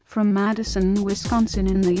From Madison, Wisconsin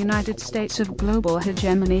in the United States of global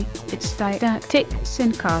hegemony, it's Didactic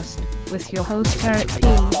SynCast, with your host Eric P.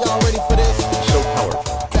 Y'all ready for this? So powerful.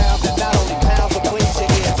 Sound that not only pounds but cleans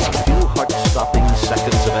your ears. A few heart-stopping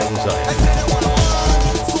seconds of I anxiety. said I wanna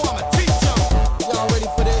learn, so I'ma teach 'em. Y'all ready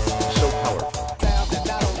for this? So powerful. Sound that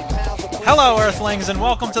not only pounds but cleans Hello, your ears. Earthlings, and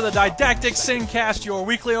welcome to the Didactic SynCast, your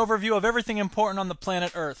weekly overview of everything important on the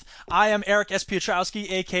planet Earth. I am Eric S. Piotrowski,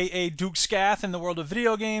 a.k.a. Duke Scath in the world of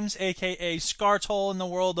video games, a.k.a. Scartole in the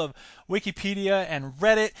world of Wikipedia and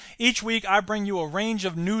Reddit. Each week, I bring you a range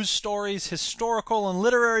of news stories, historical and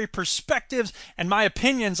literary perspectives, and my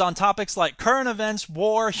opinions on topics like current events,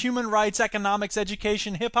 war, human rights, economics,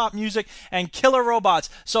 education, hip-hop music, and killer robots.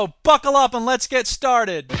 So buckle up and let's get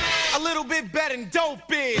started. A little bit better than dope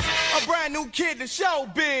is. A brand new kid to show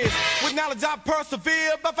biz. With knowledge I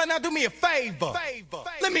persevere, but for now do me a favor.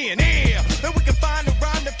 Let me an ear. Then we can find a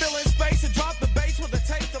rhyme to fill in space and drop the bass with a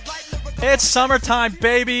taste of light. It's summertime,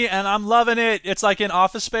 baby, and I'm loving it. It's like in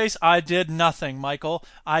Office Space, I did nothing, Michael.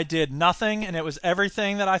 I did nothing, and it was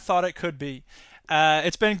everything that I thought it could be.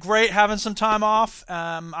 It's been great having some time off.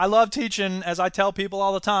 I love teaching, as I tell people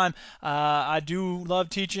all the time. I do love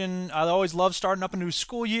teaching. I always love starting up a new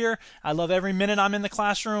school year. I love every minute I'm in the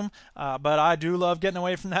classroom, but I do love getting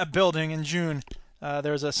away from that building in June.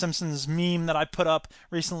 There's a Simpsons meme that I put up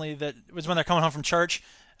recently that was when they're coming home from church,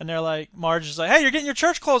 and they're like, Marge is like, hey, you're getting your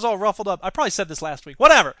church clothes all ruffled up. I probably said this last week.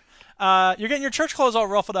 Whatever. You're getting your church clothes all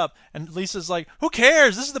ruffled up. And Lisa's like, who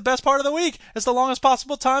cares? This is the best part of the week. It's the longest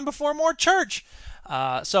possible time before more church.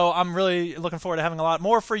 So I'm really looking forward to having a lot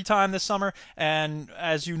more free time this summer. And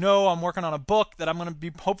as you know, I'm working on a book that I'm going to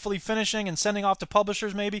be hopefully finishing and sending off to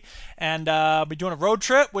publishers maybe. And I'll be doing a road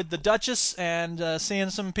trip with the Duchess and seeing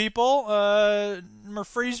some people.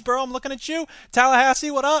 Murfreesboro, I'm looking at you. Tallahassee,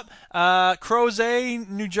 what up? Crozet,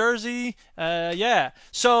 New Jersey. Yeah.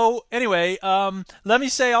 So anyway, let me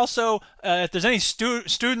say also, if there's any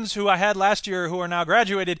students who I had last year who are now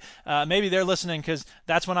graduated, maybe they're listening because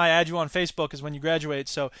that's when I add you on Facebook is when you graduate.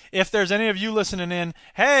 So if there's any of you listening in,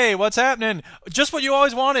 hey, what's happening? Just what you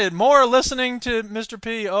always wanted, more listening to Mr.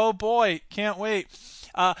 P. Oh boy, can't wait.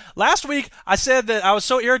 Last week I said that I was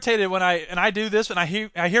so irritated when I do this and I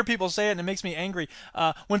hear people say it and it makes me angry.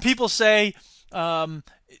 When people say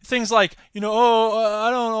things like, I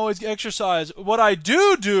don't always exercise. What I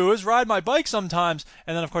do is ride my bike sometimes.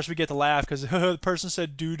 And then of course we get to laugh because the person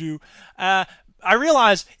said do. I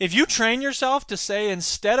realize if you train yourself to say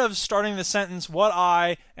instead of starting the sentence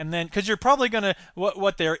and then because you're probably gonna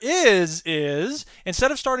what there is instead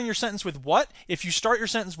of starting your sentence with what, if you start your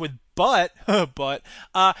sentence with but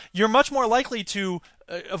you're much more likely to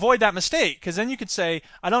avoid that mistake because then you could say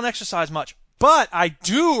I don't exercise much, but I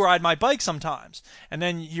do ride my bike sometimes, and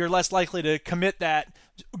then you're less likely to commit that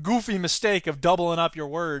goofy mistake of doubling up your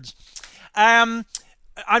words.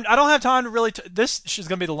 I don't have time to really... This is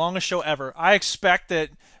going to be the longest show ever. I expect that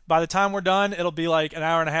by the time we're done, it'll be like an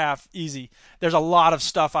hour and a half, easy. There's a lot of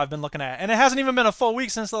stuff I've been looking at. And it hasn't even been a full week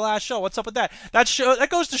since the last show. What's up with that? That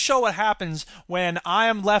goes to show what happens when I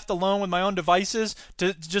am left alone with my own devices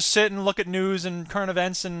to just sit and look at news and current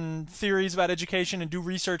events and theories about education and do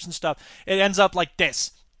research and stuff. It ends up like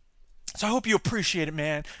this. So I hope you appreciate it,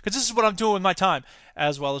 man, because this is what I'm doing with my time,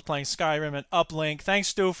 as well as playing Skyrim and Uplink. Thanks,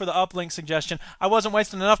 Stu, for the Uplink suggestion. I wasn't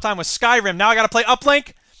wasting enough time with Skyrim. Now I got to play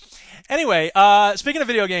Uplink. Anyway, speaking of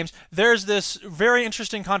video games, there's this very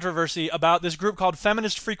interesting controversy about this group called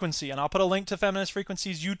Feminist Frequency, and I'll put a link to Feminist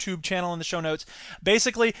Frequency's YouTube channel in the show notes.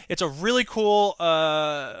 Basically, it's a really cool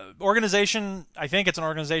organization. I think it's an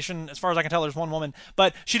organization. As far as I can tell, there's one woman.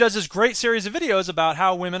 But she does this great series of videos about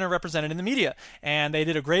how women are represented in the media. And they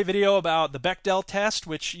did a great video about the Bechdel test,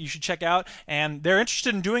 which you should check out. And they're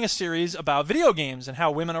interested in doing a series about video games and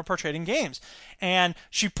how women are portrayed in games. And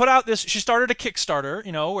she put out this, she started a Kickstarter,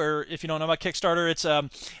 where if you don't know about Kickstarter, it's a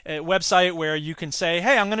website where you can say,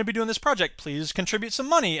 hey, I'm going to be doing this project. Please contribute some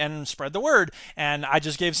money and spread the word. And I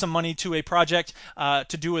just gave some money to a project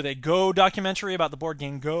to do with a Go documentary about the board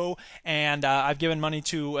game Go. And I've given money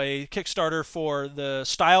to a Kickstarter for the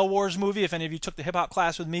Style Wars movie. If any of you took the hip-hop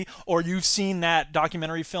class with me or you've seen that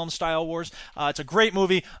documentary film Style Wars, it's a great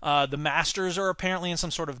movie. The masters are apparently in some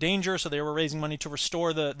sort of danger, so they were raising money to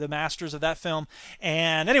restore the masters of that film.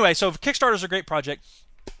 And anyway, so Kickstarter is a great project.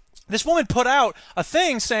 This woman put out a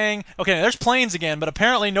thing saying, okay, there's planes again, but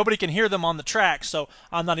apparently nobody can hear them on the track, so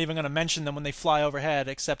I'm not even going to mention them when they fly overhead,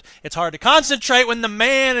 except it's hard to concentrate when the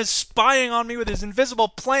man is spying on me with his invisible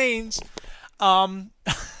planes.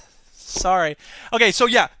 Sorry. Okay, so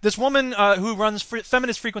yeah, this woman who runs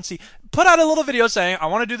Feminist Frequency put out a little video saying, I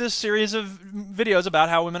want to do this series of videos about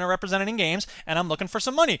how women are represented in games, and I'm looking for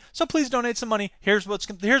some money. So please donate some money. Here's what's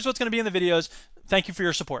going to be in the videos. Thank you for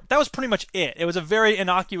your support. That was pretty much it. It was a very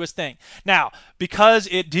innocuous thing. Now, because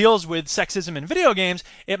it deals with sexism in video games,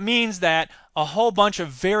 it means that a whole bunch of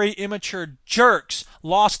very immature jerks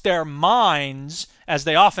lost their minds, as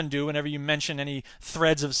they often do whenever you mention any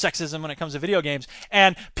threads of sexism when it comes to video games.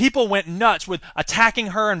 And people went nuts with attacking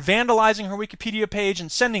her and vandalizing her Wikipedia page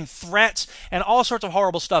and sending threats and all sorts of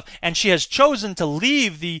horrible stuff. And she has chosen to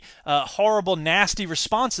leave the horrible, nasty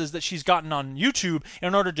responses that she's gotten on YouTube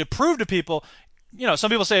in order to prove to people, you know, some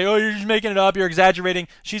people say, oh, you're just making it up, you're exaggerating.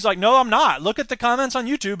 She's like, no, I'm not. Look at the comments on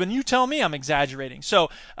YouTube and you tell me I'm exaggerating. So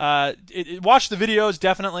watch the videos,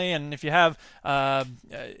 definitely, and if you have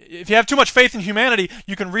too much faith in humanity,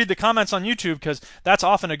 you can read the comments on YouTube, because that's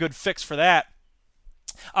often a good fix for that.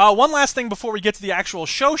 One last thing before we get to the actual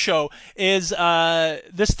show is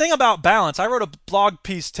this thing about balance. I wrote a blog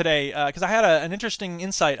piece today because I had an interesting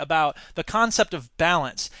insight about the concept of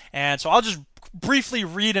balance. And so I'll just briefly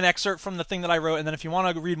read an excerpt from the thing that I wrote, and then if you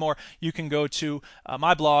want to read more, you can go to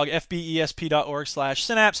my blog,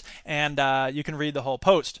 fbesp.org/synapse, and you can read the whole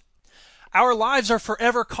post. Our lives are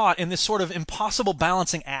forever caught in this sort of impossible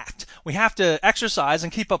balancing act. We have to exercise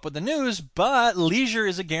and keep up with the news, but leisure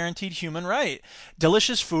is a guaranteed human right.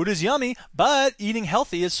 Delicious food is yummy, but eating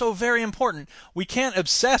healthy is so very important. We can't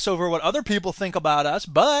obsess over what other people think about us,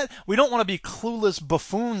 but we don't want to be clueless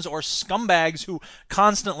buffoons or scumbags who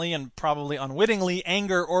constantly and probably unwittingly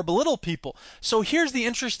anger or belittle people. So here's the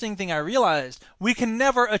interesting thing I realized. We can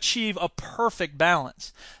never achieve a perfect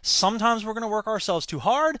balance. Sometimes we're going to work ourselves too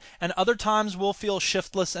hard, and other times we'll feel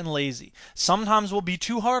shiftless and lazy. Sometimes we'll be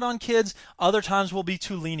too hard on kids, other times we'll be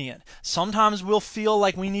too lenient. Sometimes we'll feel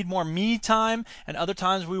like we need more me time, and other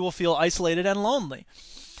times we will feel isolated and lonely.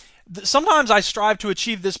 Sometimes I strive to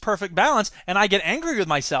achieve this perfect balance, and I get angry with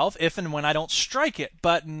myself if and when I don't strike it.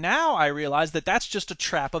 But now I realize that that's just a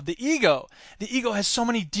trap of the ego. The ego has so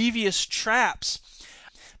many devious traps.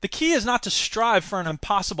 The key is not to strive for an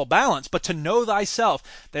impossible balance, but to know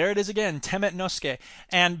thyself. There it is again, temet nosce,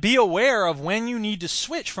 and be aware of when you need to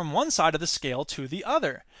switch from one side of the scale to the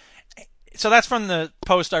other. So that's from the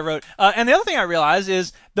post I wrote. And the other thing I realized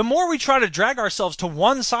is the more we try to drag ourselves to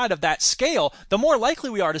one side of that scale, the more likely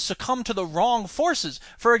we are to succumb to the wrong forces.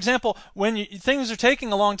 For example, when things are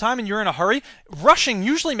taking a long time and you're in a hurry, rushing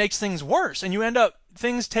usually makes things worse, and you end up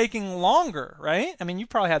things taking longer, right? I mean, you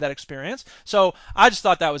probably had that experience. So I just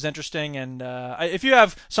thought that was interesting. And if you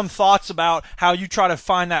have some thoughts about how you try to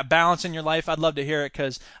find that balance in your life, I'd love to hear it,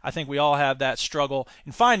 because I think we all have that struggle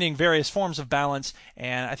in finding various forms of balance.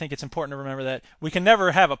 And I think it's important to remember that we can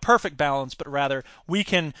never have a perfect balance, but rather we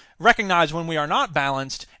can recognize when we are not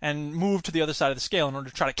balanced and move to the other side of the scale in order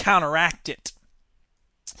to try to counteract it.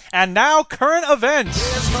 And now, current events.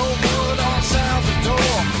 There's no good on Salvador.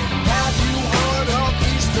 Have you heard of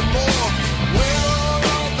Eastermore? Where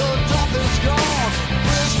all the dope is gone.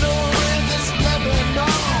 Prisoner in this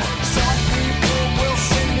Lebanon. Some people will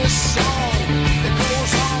sing this song. It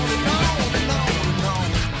goes on and on and on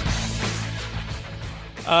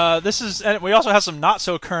and on. This is, and we also have some not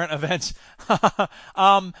so current events. A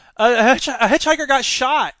hitchhiker got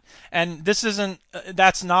shot. And this isn't,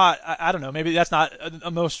 that's not, I don't know, maybe that's not a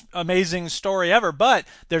most amazing story ever, but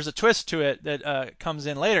there's a twist to it that comes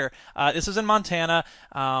in later. This is in Montana.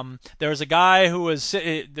 There was a guy who was,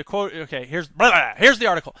 the quote, okay, here's the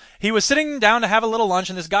article. He was sitting down to have a little lunch,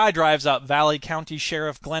 and this guy drives up. Valley County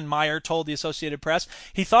Sheriff Glenn Meyer told the Associated Press.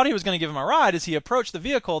 He thought he was going to give him a ride. As he approached the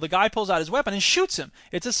vehicle, the guy pulls out his weapon and shoots him.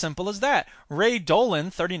 It's as simple as that. Ray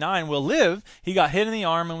Dolan, 39, will live. He got hit in the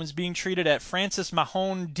arm and was being treated at Francis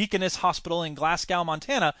Mahone Deaconess Hospital in Glasgow,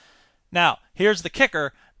 Montana. Now, here's the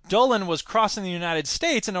kicker. Dolan was crossing the United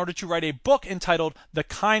States in order to write a book entitled The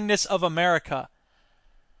Kindness of America.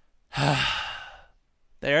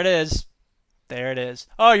 There it is. There it is.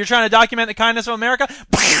 Oh, you're trying to document the kindness of America?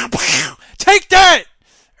 Take that!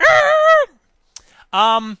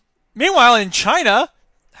 Meanwhile, in China,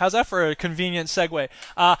 how's that for a convenient segue?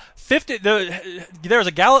 There was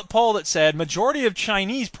a Gallup poll that said majority of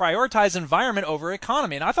Chinese prioritize environment over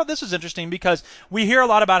economy. And I thought this was interesting because we hear a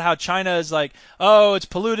lot about how China is like, oh, it's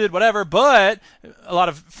polluted, whatever. But a lot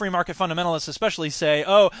of free market fundamentalists especially say,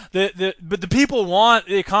 oh, but the people want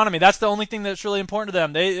the economy. That's the only thing that's really important to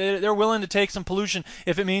them. They're willing to take some pollution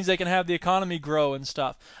if it means they can have the economy grow and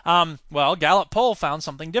stuff. Well, Gallup poll found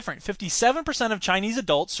something different. 57% of Chinese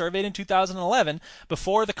adults surveyed in 2011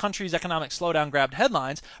 before the country's economic slowdown grabbed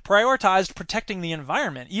headlines, prioritized protecting the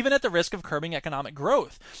environment, even at the risk of curbing economic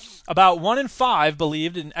growth. About 1 in 5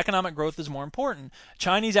 believed in economic growth is more important.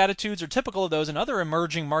 Chinese attitudes are typical of those in other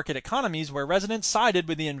emerging market economies where residents sided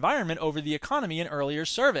with the environment over the economy in earlier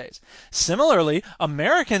surveys. Similarly,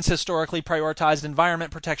 Americans historically prioritized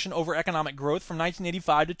environment protection over economic growth from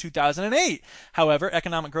 1985 to 2008. However,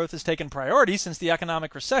 economic growth has taken priority since the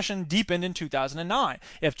economic recession deepened in 2009.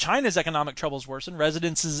 If China's economic troubles worsen,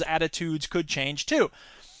 residents' attitudes could change too.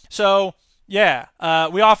 So, yeah,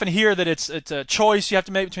 we often hear that it's a choice you have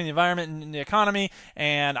to make between the environment and the economy,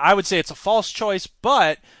 and I would say it's a false choice,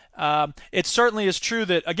 but it certainly is true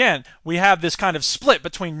that, again, we have this kind of split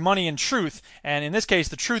between money and truth, and in this case,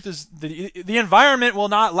 the truth is the environment will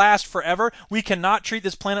not last forever. We cannot treat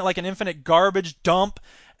this planet like an infinite garbage dump,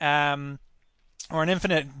 or an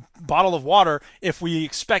infinite bottle of water if we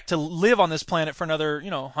expect to live on this planet for another,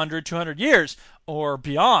 100, 200 years or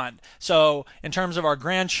beyond. So in terms of our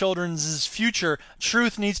grandchildren's future,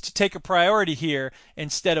 truth needs to take a priority here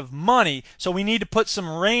instead of money. So we need to put some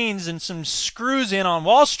reins and some screws in on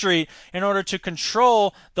Wall Street in order to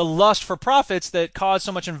control the lust for profits that cause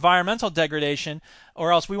so much environmental degradation,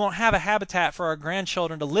 or else we won't have a habitat for our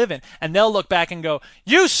grandchildren to live in. And they'll look back and go,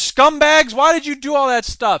 "You scumbags, why did you do all that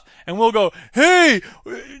stuff?" And we'll go, "Hey,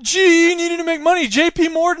 GE needed to make money. JP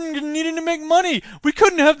Morgan needed to make money. We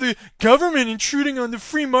couldn't have the government intruding on the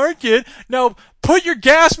free market. Now put your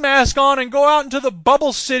gas mask on and go out into the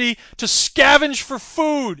bubble city to scavenge for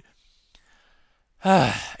food."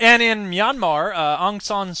 And in Myanmar, Aung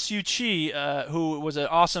San Suu Kyi, who was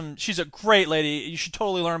she's a great lady. You should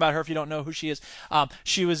totally learn about her if you don't know who she is.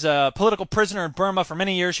 She was a political prisoner in Burma for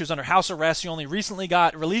many years. She was under house arrest. She only recently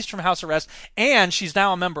got released from house arrest, and she's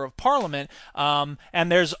now a member of parliament.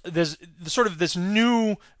 And there's sort of this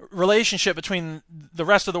new relationship between the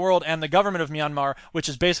rest of the world and the government of Myanmar, which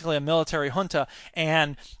is basically a military junta.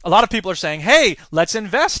 And a lot of people are saying, "Hey, let's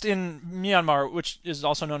invest in Myanmar," which is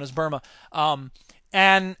also known as Burma.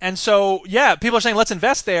 And so, yeah, people are saying, let's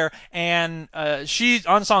invest there. And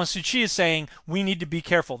Aung San Suu Kyi is saying, we need to be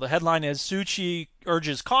careful. The headline is, Suu Kyi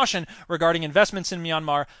urges caution regarding investments in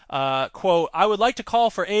Myanmar. Quote, "I would like to call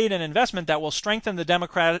for aid and investment that will strengthen the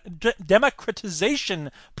democratization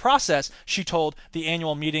process," she told the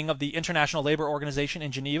annual meeting of the International Labor Organization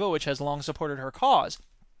in Geneva, which has long supported her cause.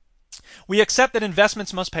 "We accept that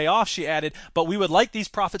investments must pay off," she added, "but we would like these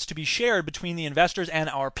profits to be shared between the investors and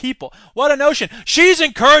our people." What a notion. She's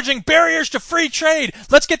encouraging barriers to free trade.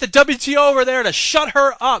 Let's get the WTO over there to shut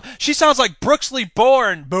her up. She sounds like Brooksley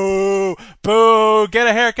Born. Boo, boo, get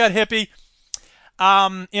a haircut, hippie.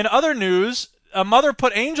 In other news, a mother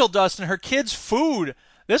put angel dust in her kid's food.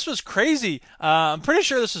 This was crazy. I'm pretty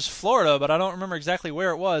sure this is Florida, but I don't remember exactly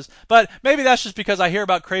where it was. But maybe that's just because I hear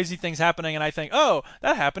about crazy things happening and I think, oh,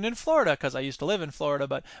 that happened in Florida because I used to live in Florida.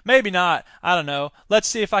 But maybe not. I don't know. Let's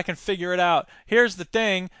see if I can figure it out. Here's the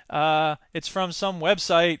thing. It's from some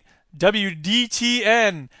website,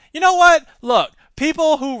 WDTN. You know what? Look,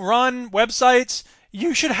 people who run websites,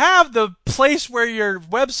 you should have the place where your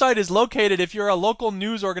website is located if you're a local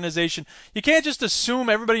news organization. You can't just assume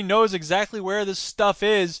everybody knows exactly where this stuff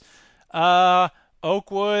is.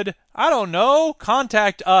 Oakwood, I don't know.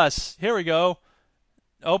 Contact us. Here we go.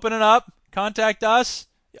 Open it up. Contact us.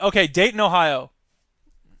 Okay, Dayton, Ohio.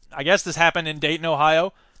 I guess this happened in Dayton,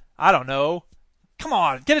 Ohio. I don't know. Come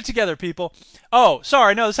on, get it together, people. Oh,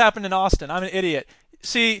 sorry, no, this happened in Austin. I'm an idiot.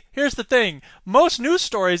 See, here's the thing. Most news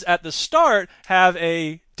stories at the start have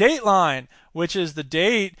a date line, which is the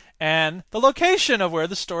date and the location of where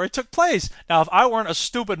the story took place. Now, if I weren't a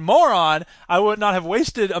stupid moron, I would not have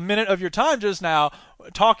wasted a minute of your time just now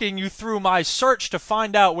talking you through my search to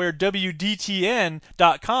find out where WDTN.com,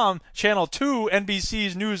 Channel 2,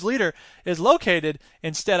 NBC's news leader, is located.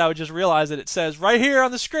 Instead, I would just realize that it says right here on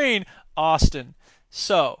the screen, Austin.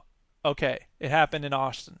 So, okay, it happened in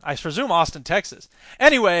Austin. I presume Austin, Texas.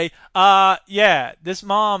 Anyway, yeah, this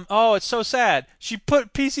mom, oh, it's so sad. She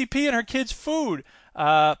put PCP in her kid's food.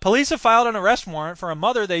 Police have filed an arrest warrant for a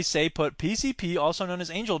mother they say put PCP, also known as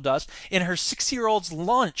angel dust, in her 6-year-old's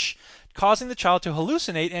lunch, causing the child to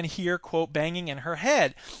hallucinate and hear, quote, banging in her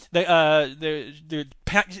head. The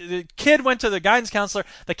kid went to the guidance counselor.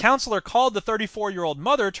 The counselor called the 34-year-old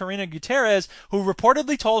mother, Tarina Gutierrez, who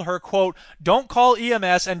reportedly told her, quote, "Don't call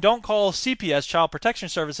EMS and don't call CPS, Child Protection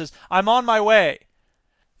Services. I'm on my way."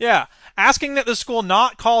 Yeah, asking that the school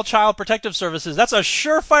not call Child Protective Services, that's a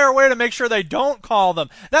surefire way to make sure they don't call them.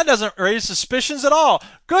 That doesn't raise suspicions at all.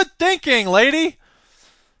 Good thinking, lady.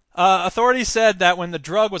 Authorities said that when the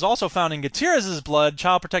drug was also found in Gutierrez's blood,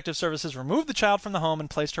 Child Protective Services removed the child from the home and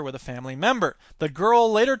placed her with a family member. The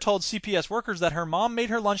girl later told CPS workers that her mom made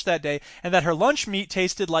her lunch that day and that her lunch meat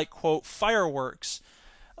tasted like, quote, fireworks.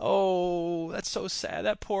 Oh, that's so sad.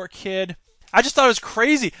 That poor kid. I just thought it was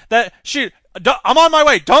crazy that I'm on my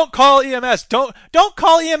way. Don't call EMS. Don't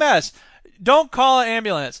call EMS. Don't call an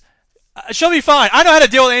ambulance. She'll be fine. I know how to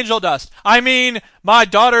deal with angel dust. I mean, my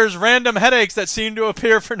daughter's random headaches that seem to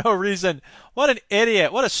appear for no reason. What an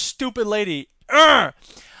idiot. What a stupid lady.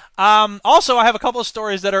 Also, I have a couple of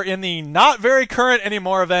stories that are in the not very current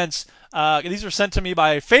anymore events. These were sent to me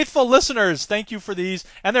by faithful listeners. Thank you for these.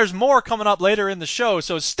 And there's more coming up later in the show,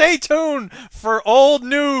 so stay tuned for old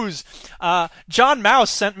news. John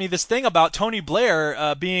Mouse sent me this thing about Tony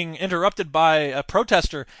Blair being interrupted by a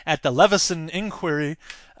protester at the Leveson inquiry.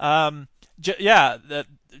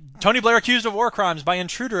 Tony Blair accused of war crimes by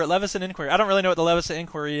intruder at Leveson inquiry. I don't really know what the Leveson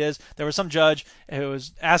inquiry is. There was some judge who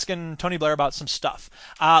was asking Tony Blair about some stuff.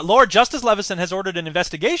 Lord Justice Leveson has ordered an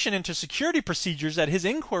investigation into security procedures at his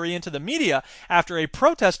inquiry into the media after a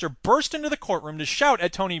protester burst into the courtroom to shout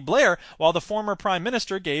at Tony Blair while the former prime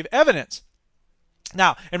minister gave evidence.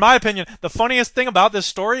 Now, in my opinion, the funniest thing about this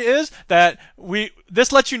story is that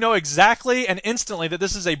this lets you know exactly and instantly that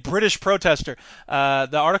this is a British protester.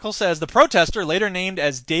 The article says the protester, later named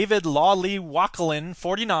as David Lawley Wackelin,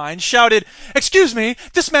 49, shouted, "Excuse me,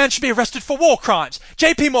 this man should be arrested for war crimes.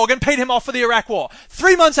 J.P. Morgan paid him off for the Iraq War.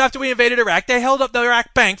 3 months after we invaded Iraq, they held up the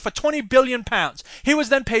Iraq bank for £20 billion. He was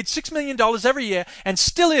then paid $6 million every year and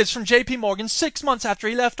still is from J.P. Morgan 6 months after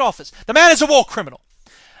he left office. The man is a war criminal."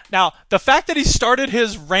 Now, the fact that he started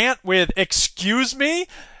his rant with, "Excuse me,"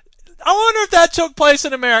 I wonder if that took place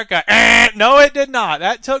in America. No, it did not.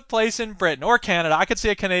 That took place in Britain or Canada. I could see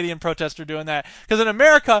a Canadian protester doing that. Because in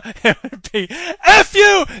America, it would be, "F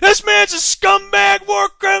you! This man's a scumbag war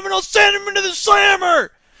criminal! Send him into the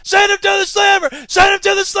slammer! Send him to the slammer! Send him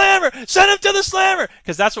to the slammer! Send him to the slammer!"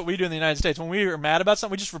 Because that's what we do in the United States. When we are mad about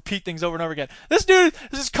something, we just repeat things over and over again. This dude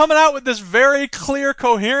is just coming out with this very clear,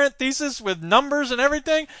 coherent thesis with numbers and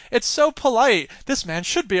everything. It's so polite. This man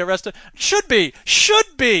should be arrested. Should be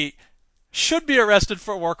arrested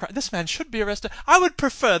for war crimes. This man should be arrested. I would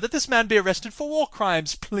prefer that this man be arrested for war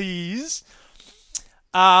crimes, please.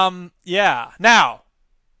 Yeah. Now,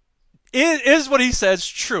 is what he says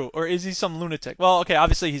true, or is he some lunatic? Well, okay,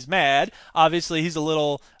 obviously he's mad. Obviously he's a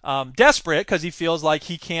little desperate because he feels like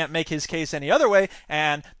he can't make his case any other way,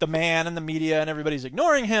 and the man and the media and everybody's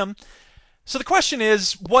ignoring him. So the question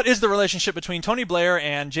is, what is the relationship between Tony Blair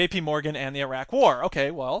and J.P. Morgan and the Iraq War? Okay,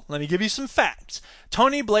 well, let me give you some facts.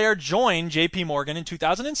 Tony Blair joined J.P. Morgan in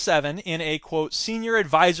 2007 in a, quote, senior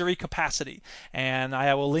advisory capacity. And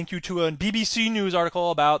I will link you to a BBC News article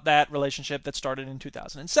about that relationship that started in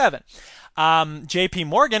 2007. J.P.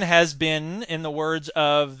 Morgan has been, in the words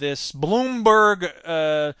of this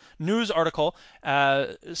Bloomberg news article,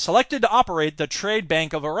 selected to operate the trade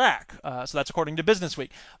bank of Iraq. So that's according to Businessweek.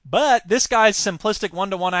 But this guy's simplistic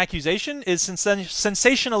one-to-one accusation is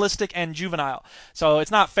sensationalistic and juvenile. So it's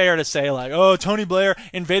not fair to say, like, oh, Tony Blair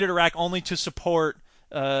invaded Iraq only to support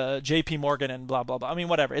J.P. Morgan and blah, blah, blah. I mean,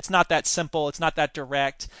 whatever. It's not that simple. It's not that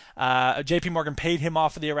direct. J.P. Morgan paid him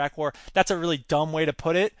off for the Iraq War. That's a really dumb way to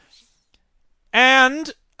put it.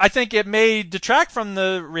 And I think it may detract from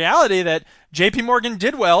the reality that J.P. Morgan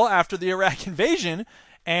did well after the Iraq invasion,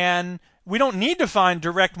 and we don't need to find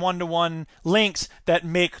direct one-to-one links that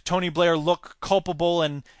make Tony Blair look culpable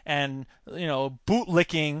and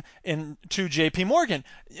bootlicking to J.P. Morgan.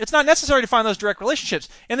 It's not necessary to find those direct relationships.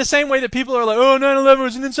 In the same way that people are like, oh, 9/11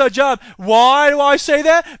 was an inside job. Why do I say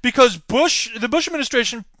that? Because the Bush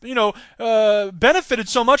administration, benefited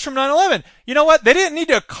so much from 9/11. You know what? They didn't need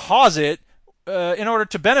to cause it in order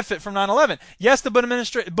to benefit from 9/11. Yes, the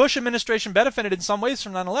Bush administration benefited in some ways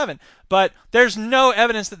from 9/11, but there's no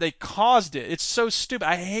evidence that they caused it. It's so stupid.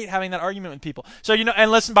 I hate having that argument with people. So,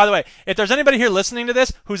 and listen, by the way, if there's anybody here listening to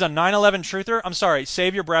this who's a 9/11 truther, I'm sorry,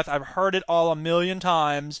 save your breath. I've heard it all a million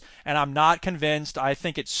times, and I'm not convinced. I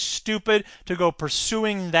think it's stupid to go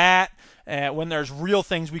pursuing that when there's real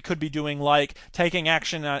things we could be doing, like taking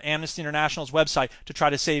action on Amnesty International's website to try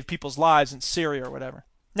to save people's lives in Syria or whatever.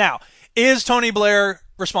 Now, is Tony Blair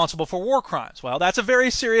responsible for war crimes? Well, that's a very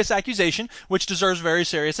serious accusation, which deserves very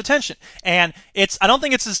serious attention. And I don't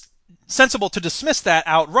think it's as sensible to dismiss that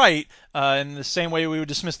outright in the same way we would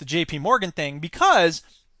dismiss the J.P. Morgan thing, because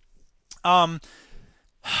I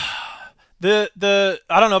don't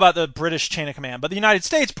know about the British chain of command, but the United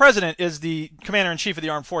States president is the commander-in-chief of the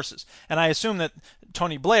armed forces. And I assume that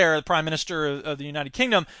Tony Blair, the Prime Minister of the United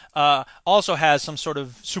Kingdom, also has some sort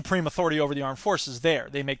of supreme authority over the armed forces there.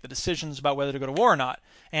 They make the decisions about whether to go to war or not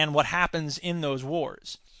and what happens in those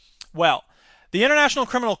wars. Well, the International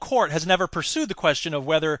Criminal Court has never pursued the question of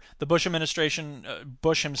whether the Bush administration,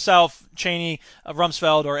 Bush himself, Cheney,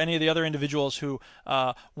 Rumsfeld, or any of the other individuals who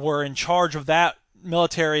were in charge of that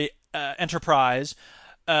military enterprise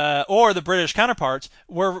or the British counterparts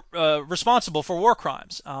were responsible for war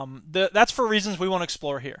crimes. That's for reasons we won't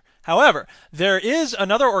explore here. However, there is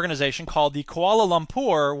another organization called the Kuala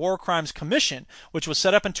Lumpur War Crimes Commission, which was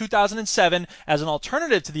set up in 2007 as an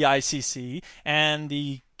alternative to the ICC, and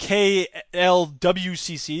the KLWCC,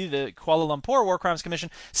 the Kuala Lumpur War Crimes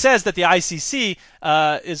Commission, says that the ICC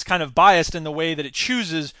is kind of biased in the way that it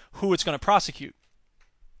chooses who it's going to prosecute.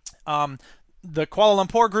 The Kuala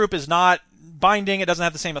Lumpur group is not binding. It doesn't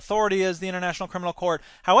have the same authority as the International Criminal Court.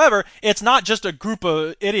 However, it's not just a group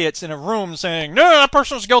of idiots in a room saying, no, that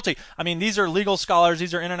person's guilty. I mean, these are legal scholars.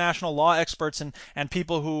 These are international law experts and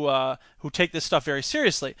people who take this stuff very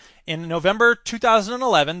seriously. In November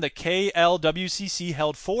 2011, the KLWCC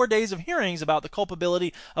held 4 days of hearings about the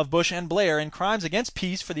culpability of Bush and Blair in crimes against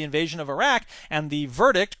peace for the invasion of Iraq, and the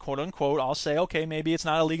verdict, quote unquote, I'll say, okay, maybe it's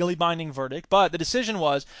not a legally binding verdict, but the decision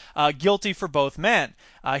was guilty for both men.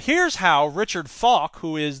 Here's how Richard Falk,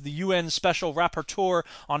 who is the UN Special Rapporteur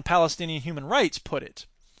on Palestinian Human Rights, put it.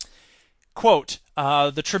 Quote,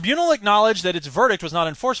 the tribunal acknowledged that its verdict was not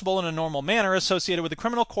enforceable in a normal manner associated with the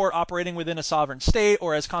criminal court operating within a sovereign state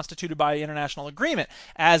or as constituted by international agreement,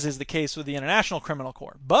 as is the case with the International Criminal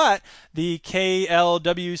Court. But the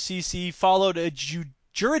KLWCC followed a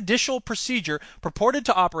judicial procedure purported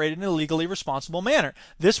to operate in a legally responsible manner.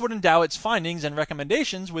 This would endow its findings and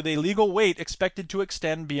recommendations with a legal weight expected to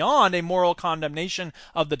extend beyond a moral condemnation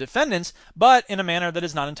of the defendants, but in a manner that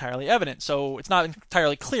is not entirely evident. So it's not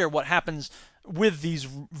entirely clear what happens with these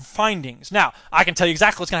findings. Now, I can tell you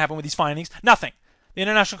exactly what's going to happen with these findings. Nothing. The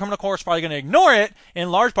International Criminal Court is probably going to ignore it,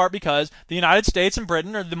 in large part because the United States and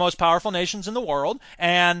Britain are the most powerful nations in the world,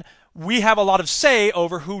 and we have a lot of say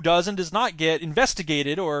over who does and does not get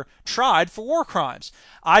investigated or tried for war crimes.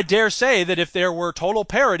 I dare say that if there were total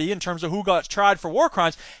parity in terms of who got tried for war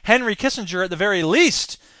crimes, Henry Kissinger at the very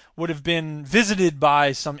least would have been visited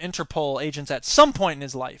by some Interpol agents at some point in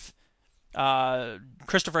his life.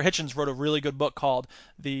 Christopher Hitchens wrote a really good book called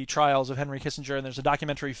The Trials of Henry Kissinger, and there's a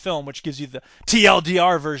documentary film which gives you the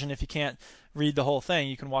TLDR version. If you can't read the whole thing,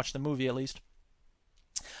 you can watch the movie at least.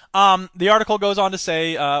 The article goes on to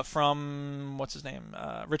say, from, what's his name,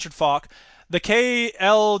 Richard Falk, the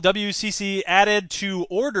KLWCC added 2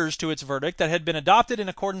 orders to its verdict that had been adopted in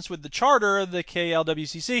accordance with the charter of the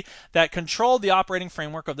KLWCC that controlled the operating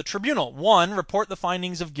framework of the tribunal. 1, report the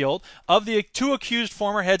findings of guilt of the 2 accused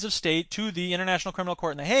former heads of state to the International Criminal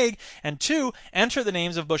Court in The Hague, and 2, enter the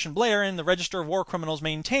names of Bush and Blair in the register of war criminals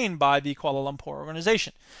maintained by the Kuala Lumpur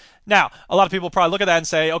organization. Now, a lot of people probably look at that and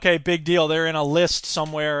say, okay, big deal, they're in a list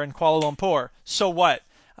somewhere in Kuala Lumpur. So what?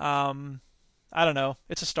 I don't know.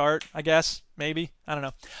 It's a start, I guess. Maybe. I don't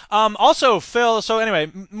know. Also, Phil, so anyway,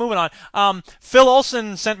 moving on. Phil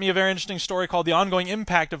Olson sent me a very interesting story called The Ongoing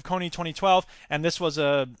Impact of Kony 2012, and this was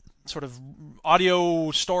a sort of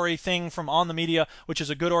audio story thing from On the Media, which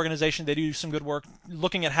is a good organization. They do some good work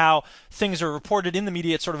looking at how things are reported in the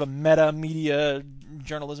media. It's sort of a meta-media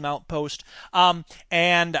journalism outpost.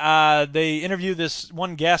 And they interview this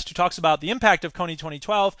one guest who talks about the impact of Kony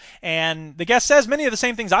 2012, and the guest says many of the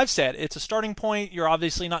same things I've said. It's a starting point. You're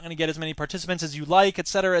obviously not going to get as many participants as you like,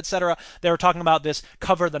 etc., etc. They were talking about this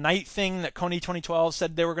Cover the Night thing that Kony 2012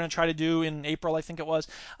 said they were going to try to do in April, I think it was,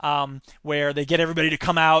 where they get everybody to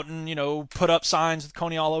come out and, you know, put up signs with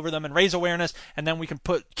Kony all over them and raise awareness, and then we can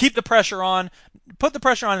put the pressure on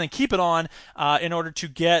and then keep it on in order to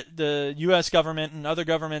get the U.S. government and other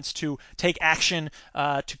governments to take action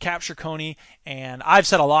to capture Kony. And I've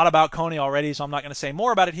said a lot about Kony already, so I'm not going to say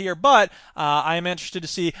more about it here, but I am interested to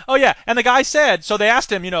see. Oh yeah, and the guy said, so they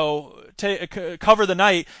asked him, you know, Cover the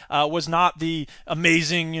Night was not the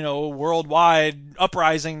amazing, you know, worldwide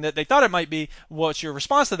uprising that they thought it might be. What's your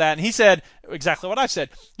response to that? And he said exactly what I've said.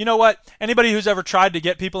 You know what? Anybody who's ever tried to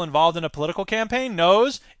get people involved in a political campaign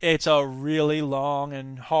knows it's a really long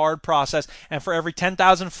and hard process. And for every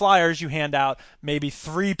 10,000 flyers you hand out, maybe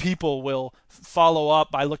 3 people will follow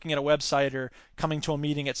up by looking at a website or coming to a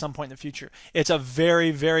meeting at some point in the future. It's a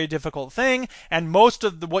very, very difficult thing, and most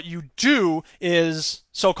of what you do is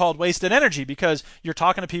so-called wasted energy because you're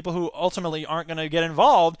talking to people who ultimately aren't going to get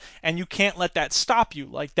involved, and you can't let that stop you.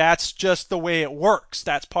 Like, that's just the way it works.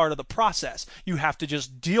 That's part of the process. You have to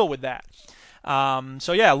just deal with that.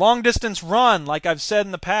 So yeah, long-distance run, like I've said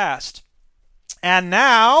in the past. And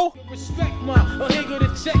now, Respect my here to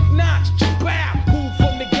check notch. Bow, move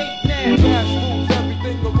from the gate now. Cash moves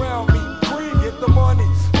everything around me. Cream, get the money.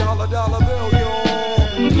 Dollar, dollar bill, yo.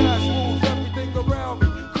 Cash moves everything around me.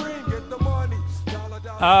 Cream, get the money. Dollar,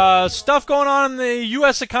 dollar stuff going on in the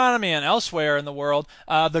U.S. economy and elsewhere in the world.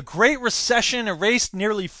 The Great Recession erased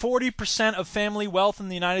nearly 40% of family wealth in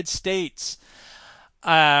the United States.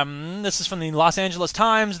 This is from the Los Angeles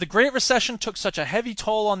Times. The Great Recession took such a heavy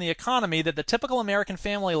toll on the economy that the typical American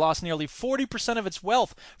family lost nearly 40% of its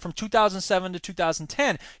wealth from 2007 to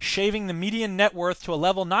 2010, shaving the median net worth to a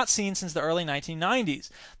level not seen since the early 1990s.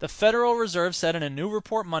 The Federal Reserve said in a new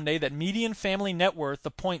report Monday that median family net worth, the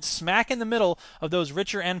point smack in the middle of those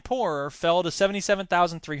richer and poorer, fell to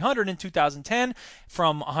 $77,300 in 2010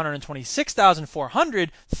 from $126,400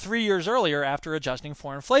 3 years earlier after adjusting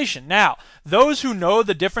for inflation. Now, those who know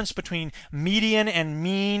the difference between median and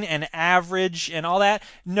mean and average and all that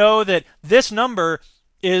know that this number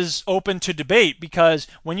is open to debate, because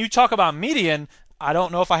when you talk about median, I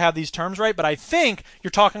don't know if I have these terms right, but I think you're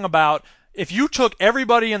talking about if you took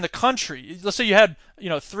everybody in the country, let's say you had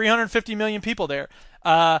 350 million people there,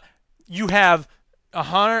 you have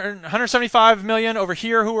 175 million over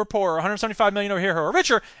here who are poor, 175 million over here who are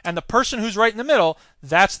richer, and the person who's right in the middle,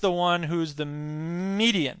 that's the one who's the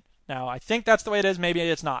median. Now, I think that's the way it is. Maybe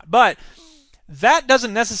it's not. But that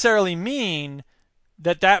doesn't necessarily mean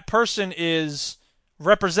that that person is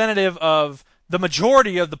representative of the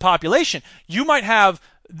majority of the population. You might have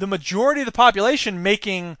the majority of the population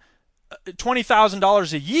making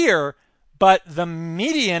 $20,000 a year, but the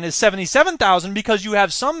median is $77,000 because you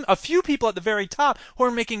have a few people at the very top who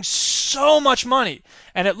are making so much money.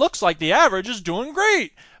 And it looks like the average is doing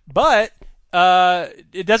great. But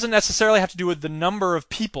it doesn't necessarily have to do with the number of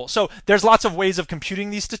people. So there's lots of ways of computing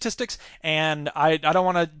these statistics, and I don't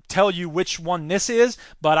want to tell you which one this is,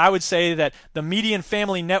 but I would say that the median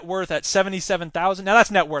family net worth at $77,000. Now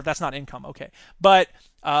that's net worth, that's not income, okay. But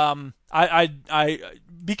I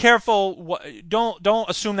be careful. Don't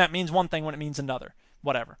assume that means one thing when it means another.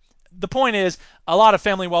 Whatever. The point is, a lot of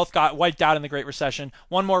family wealth got wiped out in the Great Recession.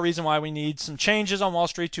 One more reason why we need some changes on Wall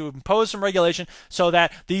Street to impose some regulation so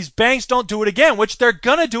that these banks don't do it again, which they're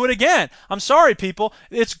going to do it again. I'm sorry, people.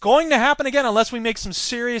 It's going to happen again unless we make some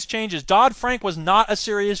serious changes. Dodd-Frank was not a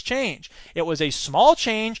serious change. It was a small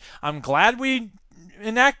change. I'm glad we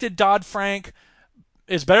enacted Dodd-Frank.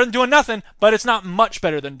 It's better than doing nothing, but it's not much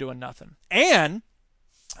better than doing nothing. And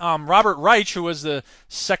Robert Reich, who was the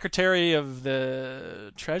Secretary of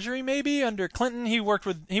the Treasury, maybe under Clinton, he worked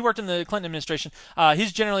in the Clinton administration.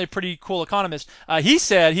 He's generally a pretty cool economist. He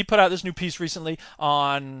said he put out this new piece recently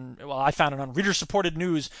on, well, I found it on reader-supported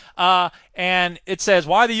news, and it says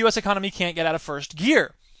why the U.S. economy can't get out of first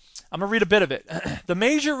gear. I'm going to read a bit of it. The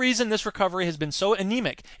major reason this recovery has been so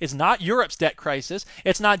anemic is not Europe's debt crisis.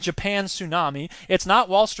 It's not Japan's tsunami. It's not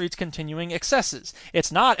Wall Street's continuing excesses.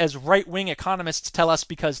 It's not, as right-wing economists tell us,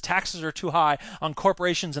 because taxes are too high on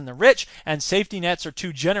corporations and the rich and safety nets are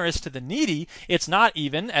too generous to the needy. It's not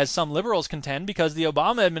even, as some liberals contend, because the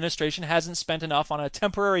Obama administration hasn't spent enough on a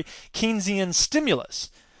temporary Keynesian stimulus.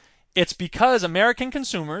 It's because American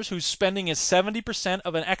consumers, whose spending is 70%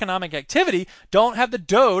 of an economic activity, don't have the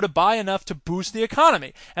dough to buy enough to boost the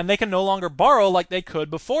economy, and they can no longer borrow like they could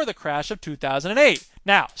before the crash of 2008.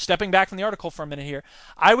 Now, stepping back from the article for a minute here,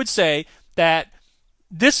 I would say that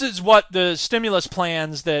this is what the stimulus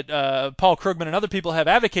plans that Paul Krugman and other people have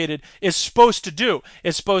advocated is supposed to do.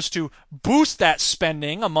 It's supposed to boost that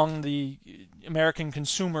spending among the American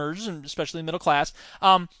consumers, and especially the middle class,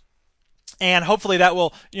 and hopefully that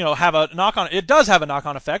will, have a knock-on. It does have a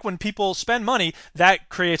knock-on effect. When people spend money, that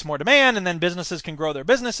creates more demand, and then businesses can grow their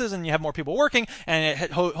businesses, and you have more people working, and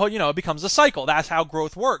it becomes a cycle. That's how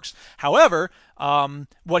growth works. However,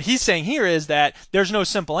 what he's saying here is that there's no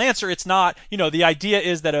simple answer. It's not, the idea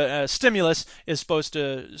is that a stimulus is supposed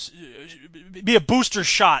to be a booster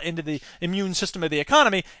shot into the immune system of the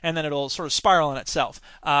economy, and then it'll sort of spiral on itself.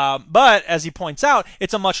 But as he points out,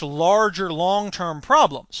 it's a much larger long-term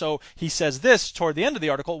problem. So he says this toward the end of the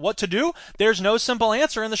article: what to do? There's no simple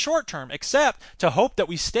answer in the short term, except to hope that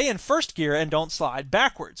we stay in first gear and don't slide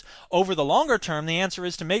backwards. Over the longer term, the answer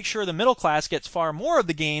is to make sure the middle class gets far more of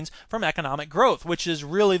the gains from economic growth, which is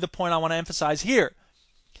really the point I want to emphasize here.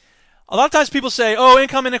 A lot of times people say,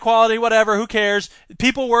 income inequality, whatever, who cares?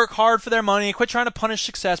 People work hard for their money, quit trying to punish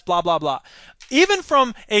success, blah, blah, blah. Even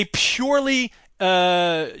from a purely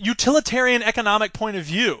utilitarian economic point of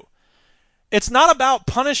view, it's not about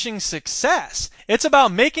punishing success. It's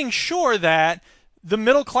about making sure that the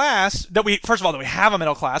middle class that we have a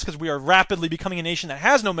middle class because we are rapidly becoming a nation that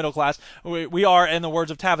has no middle class. We are, in the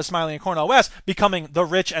words of Tavis Smiley and Cornel West, becoming the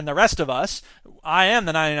rich and the rest of us. I am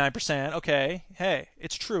the 99%. Okay, hey,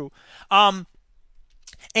 it's true.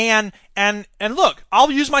 And look,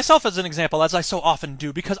 I'll use myself as an example, as I so often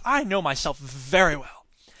do, because I know myself very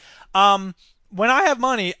well. When I have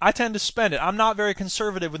money, I tend to spend it. I'm not very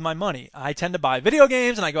conservative with my money. I tend to buy video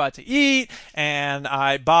games, and I go out to eat, and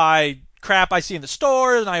I buy crap I see in the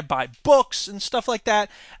stores, and I buy books and stuff like that.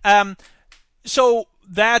 So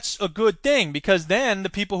that's a good thing, because then the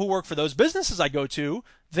people who work for those businesses I go to,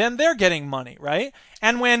 then they're getting money, right?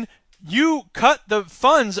 And when you cut the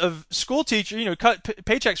funds of school teachers, cut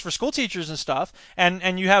paychecks for school teachers and stuff,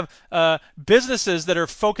 and you have businesses that are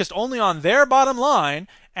focused only on their bottom line,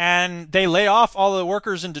 and they lay off all the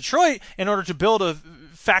workers in Detroit in order to build a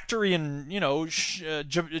factory in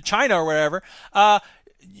China or wherever.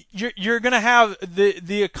 You're going to have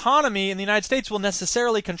the economy in the United States will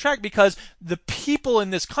necessarily contract, because the people in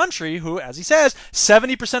this country, who, as he says,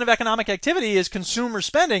 70% of economic activity is consumer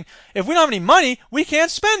spending. If we don't have any money, we can't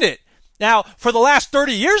spend it. Now, for the last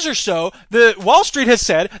 30 years or so, the Wall Street has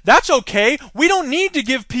said, that's okay. We don't need to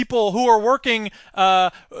give people who are working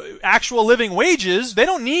actual living wages. They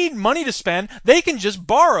don't need money to spend. They can just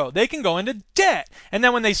borrow. They can go into debt. And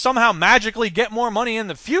then when they somehow magically get more money in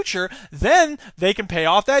the future, then they can pay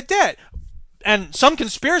off that debt. And some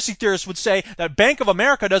conspiracy theorists would say that Bank of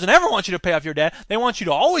America doesn't ever want you to pay off your debt. They want you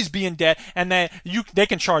to always be in debt, and they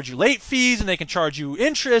can charge you late fees, and they can charge you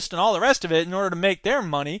interest and all the rest of it in order to make their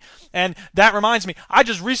money. And that reminds me, I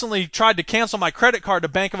just recently tried to cancel my credit card to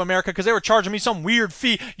Bank of America because they were charging me some weird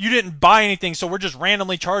fee. You didn't buy anything, so we're just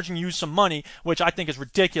randomly charging you some money, which I think is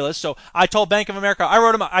ridiculous. So I told Bank of America,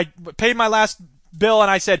 I paid my last bill,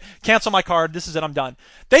 and I said, cancel my card. This is it. I'm done.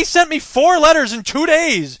 They sent me 4 letters in 2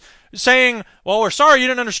 days saying, well, we're sorry you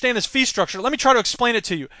didn't understand this fee structure. Let me try to explain it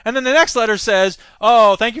to you. And then the next letter says,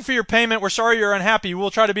 oh, thank you for your payment. We're sorry you're unhappy. We'll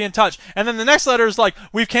try to be in touch. And then the next letter is like,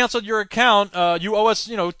 we've canceled your account. You owe us,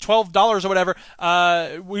 $12 or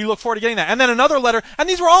whatever. We look forward to getting that. And then another letter. And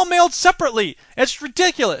these were all mailed separately. It's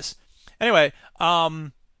ridiculous. Anyway,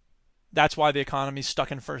 that's why the economy's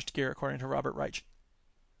stuck in first gear, according to Robert Reich.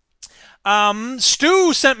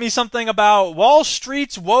 Stu sent me something about Wall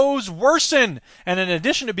Street's woes worsen. And in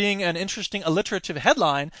addition to being an interesting alliterative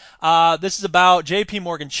headline, this is about JP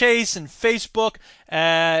Morgan Chase and Facebook.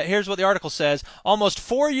 Here's what the article says. Almost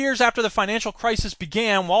 4 years after the financial crisis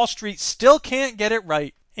began, Wall Street still can't get it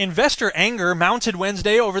right. Investor anger mounted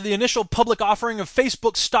Wednesday over the initial public offering of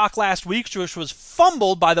Facebook stock last week, which was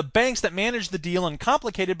fumbled by the banks that managed the deal and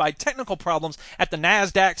complicated by technical problems at the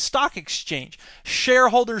NASDAQ stock exchange.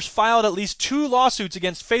 Shareholders filed at least 2 lawsuits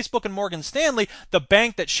against Facebook and Morgan Stanley, the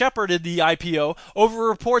bank that shepherded the IPO, over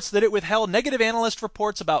reports that it withheld negative analyst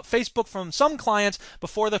reports about Facebook from some clients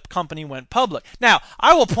before the company went public. Now,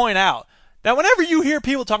 I will point out that whenever you hear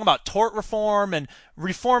people talking about tort reform and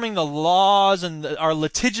reforming the laws and our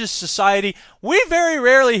litigious society, we very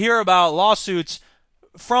rarely hear about lawsuits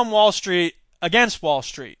from Wall Street against Wall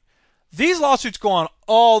Street. These lawsuits go on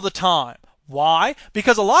all the time. Why?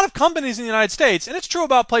 Because a lot of companies in the United States, and it's true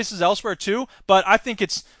about places elsewhere too, but I think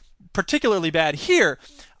it's particularly bad here,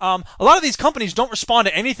 a lot of these companies don't respond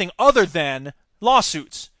to anything other than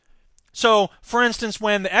lawsuits. So, for instance,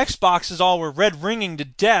 when the Xboxes all were red ringing to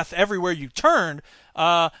death everywhere you turned,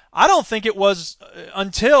 I don't think it was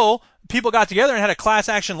until people got together and had a class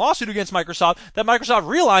action lawsuit against Microsoft that Microsoft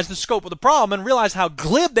realized the scope of the problem and realized how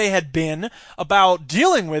glib they had been about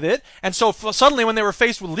dealing with it. And so suddenly when they were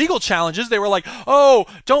faced with legal challenges, they were like, oh,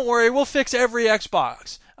 don't worry, we'll fix every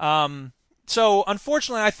Xbox. So,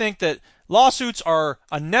 unfortunately, I think that lawsuits are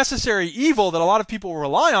a necessary evil that a lot of people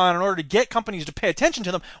rely on in order to get companies to pay attention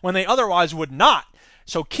to them when they otherwise would not.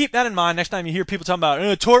 So keep that in mind next time you hear people talking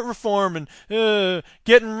about tort reform and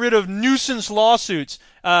getting rid of nuisance lawsuits.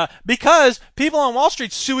 Because people on Wall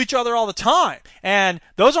Street sue each other all the time. And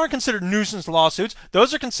those aren't considered nuisance lawsuits.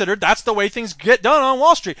 Those are considered, that's the way things get done on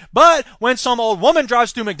Wall Street. But when some old woman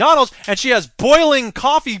drives through McDonald's and she has boiling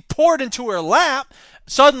coffee poured into her lap,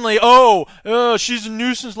 suddenly, she's a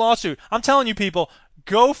nuisance lawsuit. I'm telling you people,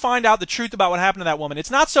 go find out the truth about what happened to that woman.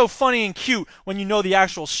 It's not so funny and cute when you know the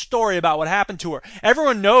actual story about what happened to her.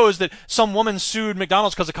 Everyone knows that some woman sued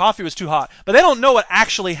McDonald's because the coffee was too hot, but they don't know what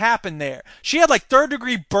actually happened there. She had like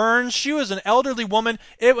 3rd-degree burns. She was an elderly woman.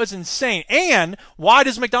 It was insane. And why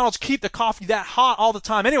does McDonald's keep the coffee that hot all the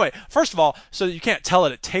time? Anyway, first of all, so that you can't tell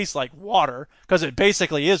it tastes like water, because it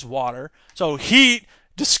basically is water. So heat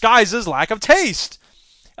disguises lack of taste.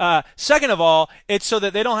 Second of all, it's so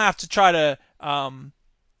that they don't have to try to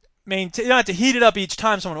maintain, you don't have to heat it up each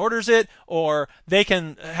time someone orders it, or they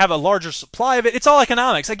can have a larger supply of it. It's all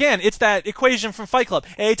economics. Again, it's that equation from Fight Club.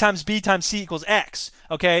 A times B times C equals X.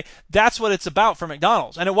 Okay? That's what it's about for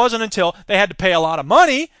McDonald's. And it wasn't until they had to pay a lot of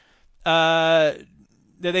money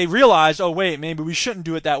that they realized, oh, wait, maybe we shouldn't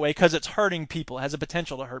do it that way because it's hurting people. It has a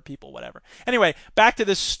potential to hurt people, whatever. Anyway, back to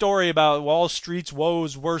this story about Wall Street's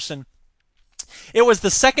woes worsen. It was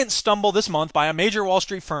the second stumble this month by a major Wall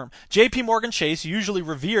Street firm. J.P. Morgan Chase, usually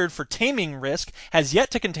revered for taming risk, has yet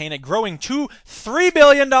to contain a growing $3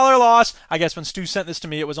 billion loss. I guess when Stu sent this to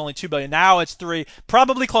me, it was only $2 billion. Now it's 3,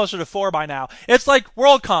 probably closer to 4 by now. It's like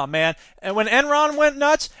WorldCom, man. And when Enron went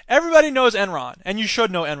nuts, everybody knows Enron, and you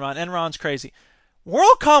should know Enron. Enron's crazy.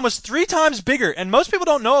 WorldCom was 3 times bigger, and most people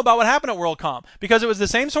don't know about what happened at WorldCom because it was the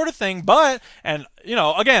same sort of thing. But, and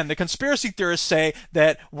again, the conspiracy theorists say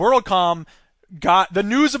that WorldCom the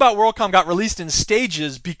news about WorldCom got released in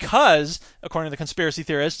stages because, according to the conspiracy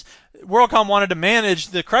theorists, WorldCom wanted to manage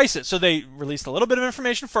the crisis. So they released a little bit of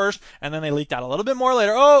information first, and then they leaked out a little bit more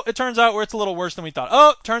later. Oh, it turns out it's a little worse than we thought.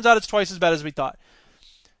 Oh, it turns out it's twice as bad as we thought.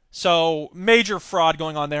 So, major fraud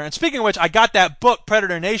going on there. And speaking of which, I got that book,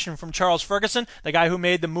 Predator Nation, from Charles Ferguson, the guy who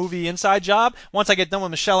made the movie Inside Job. Once I get done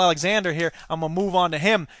with Michelle Alexander here, I'm going to move on to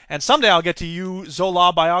him. And someday I'll get to you,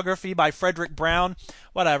 Zola Biography by Frederick Brown.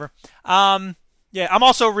 Whatever. Yeah, I'm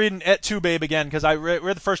also reading Et Tu, Babe again because I read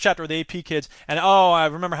the first chapter with the AP kids, and I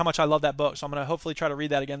remember how much I love that book, so I'm going to hopefully try to read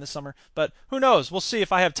that again this summer. But who knows? We'll see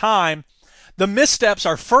if I have time. The missteps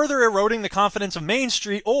are further eroding the confidence of Main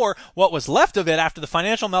Street, or what was left of it after the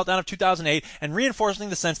financial meltdown of 2008, and reinforcing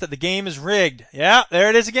the sense that the game is rigged. Yeah, there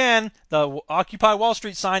it is again. The Occupy Wall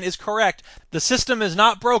Street sign is correct. The system is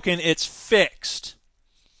not broken, it's fixed.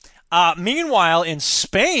 Meanwhile, in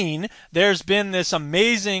Spain, there's been this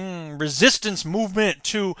amazing resistance movement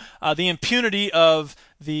to the impunity of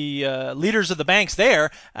the leaders of the banks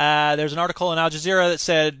there. There's an article in Al Jazeera that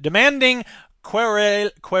said, demanding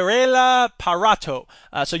Querela para Rato.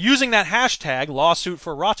 So using that hashtag, lawsuit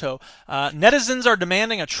for Rato, netizens are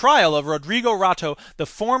demanding a trial of Rodrigo Rato, the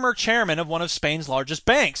former chairman of one of Spain's largest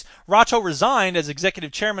banks. Rato resigned as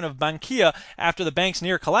executive chairman of Bankia after the bank's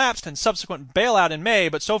near collapsed and subsequent bailout in May,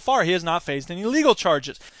 but so far he has not faced any legal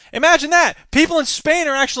charges. Imagine that! People in Spain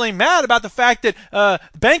are actually mad about the fact that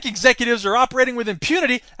bank executives are operating with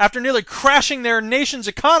impunity after nearly crashing their nation's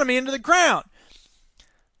economy into the ground.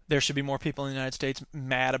 There should be more people in the United States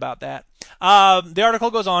mad about that. The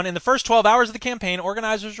article goes on. In the first 12 hours of the campaign,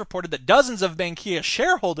 organizers reported that dozens of Bankia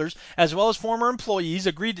shareholders, as well as former employees,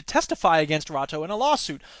 agreed to testify against Rato in a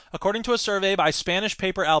lawsuit. According to a survey by Spanish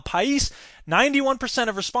paper El País, 91%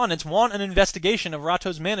 of respondents want an investigation of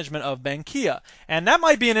Rato's management of Bankia. And that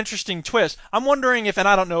might be an interesting twist. I'm wondering if, and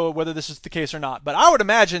I don't know whether this is the case or not, but I would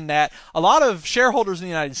imagine that a lot of shareholders in the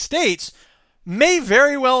United States may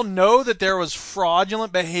very well know that there was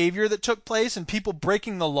fraudulent behavior that took place and people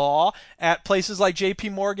breaking the law at places like J.P.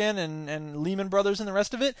 Morgan and Lehman Brothers and the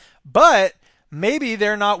rest of it, but maybe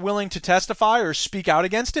they're not willing to testify or speak out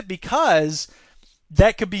against it because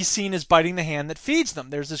that could be seen as biting the hand that feeds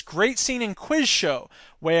them. There's this great scene in Quiz Show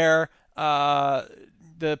where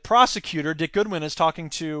the prosecutor, Dick Goodwin, is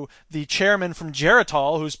talking to the chairman from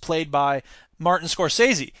Geritol, who's played by Martin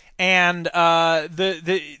Scorsese. And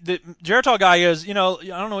the Geritol guy goes, I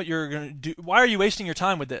don't know what you're going to do. Why are you wasting your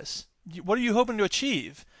time with this? What are you hoping to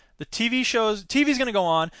achieve? The TV's going to go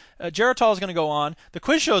on. Geritol is going to go on. The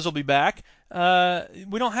quiz shows will be back.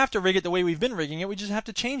 We don't have to rig it the way we've been rigging it. We just have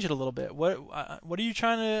to change it a little bit. What are you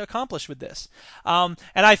trying to accomplish with this? And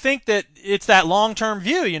I think that it's that long-term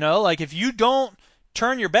view, like if you don't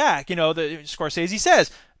turn your back, the Scorsese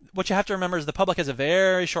says, what you have to remember is the public has a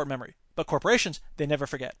very short memory, but corporations, they never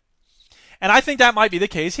forget. And I think that might be the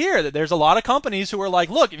case here, that there's a lot of companies who are like,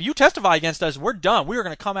 look, if you testify against us, we're done. We are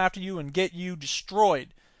going to come after you and get you destroyed.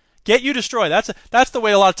 Get you destroyed. That's the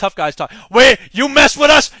way a lot of tough guys talk. Wait, you mess with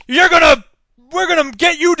us, we're going to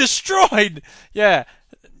get you destroyed. Yeah,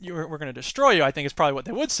 we're going to destroy you, I think is probably what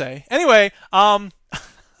they would say. Anyway,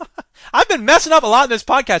 I've been messing up a lot in this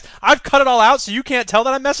podcast. I've cut it all out so you can't tell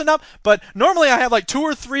that I'm messing up, but normally I have like 2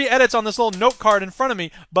 or 3 edits on this little note card in front of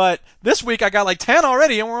me, but this week I got like 10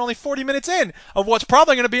 already and we're only 40 minutes in of what's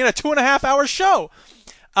probably going to be in a 2.5 hour show.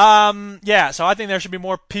 So I think there should be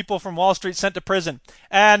more people from Wall Street sent to prison.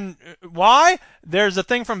 And why? There's a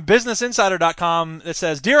thing from BusinessInsider.com that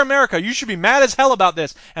says, Dear America, you should be mad as hell about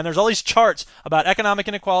this. And there's all these charts about economic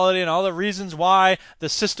inequality and all the reasons why the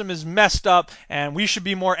system is messed up and we should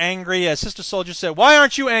be more angry. As Sister Soldier said, why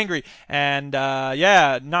aren't you angry? And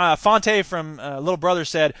Fonte from Little Brother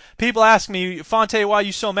said, people ask me, Fonte, why are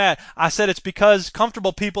you so mad? I said it's because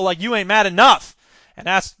comfortable people like you ain't mad enough. And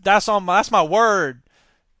that's my word.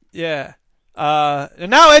 Yeah.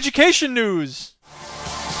 And now education news.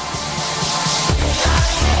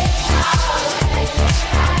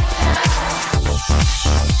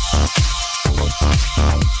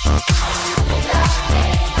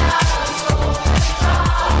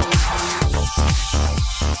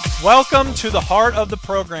 Welcome to the heart of the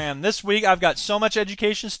program. This week I've got so much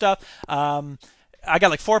education stuff. I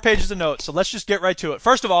got like 4 pages of notes, so let's just get right to it.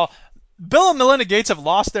 First of all, Bill and Melinda Gates have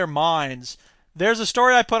lost their minds. There's a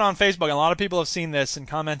story I put on Facebook, and a lot of people have seen this and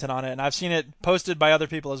commented on it, and I've seen it posted by other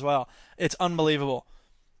people as well. It's unbelievable.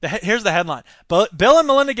 Here's the headline. Bill and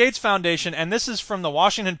Melinda Gates Foundation, and this is from the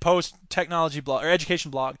Washington Post technology blog, or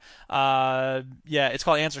education blog. It's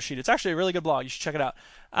called Answer Sheet. It's actually a really good blog. You should check it out.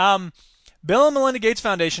 Bill and Melinda Gates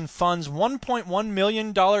Foundation funds $1.1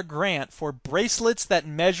 million grant for bracelets that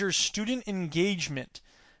measure student engagement.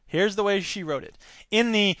 Here's the way she wrote it.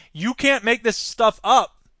 In the "you can't make this stuff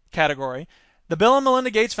up" category, the Bill and Melinda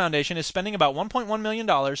Gates Foundation is spending about $1.1 million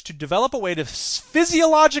to develop a way to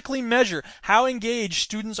physiologically measure how engaged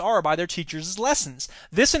students are by their teachers' lessons.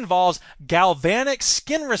 This involves galvanic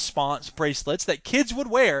skin response bracelets that kids would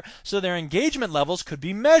wear so their engagement levels could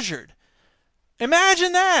be measured.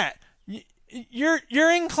 Imagine that!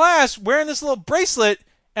 You're in class wearing this little bracelet,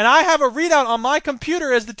 and I have a readout on my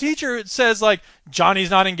computer as the teacher. It says, like, Johnny's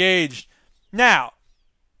not engaged. Now,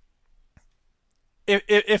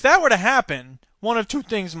 if that were to happen, one of two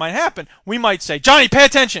things might happen. We might say, Johnny, pay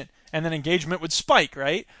attention, and then engagement would spike,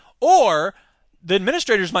 right? Or the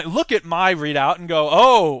administrators might look at my readout and go,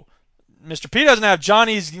 oh, Mr. P doesn't have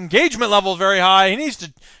Johnny's engagement level very high. He needs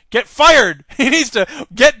to get fired. He needs to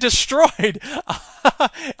get destroyed.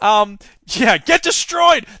 Get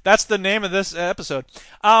destroyed. That's the name of this episode.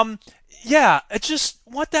 It's just,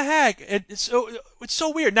 what the heck? It's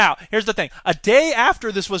so weird. Now, here's the thing. A day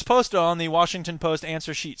after this was posted on the Washington Post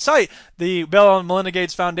Answer Sheet site, the Bill and Melinda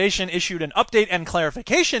Gates Foundation issued an update and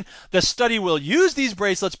clarification. The study will use these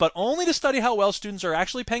bracelets, but only to study how well students are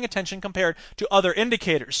actually paying attention compared to other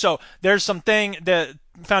indicators. So there's something the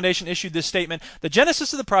Foundation issued this statement. The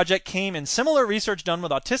genesis of the project came in similar research done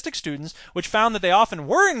with autistic students, which found that they often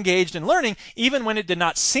were engaged in learning, even when it did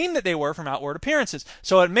not seem that they were from outward appearances.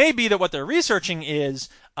 So it may be that what they're researching is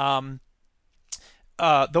the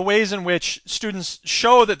ways in which students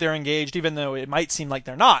show that they're engaged, even though it might seem like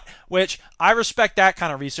they're not, which I respect that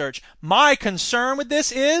kind of research. My concern with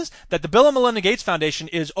this is that the Bill and Melinda Gates Foundation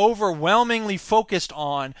is overwhelmingly focused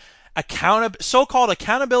on so-called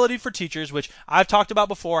accountability for teachers, which I've talked about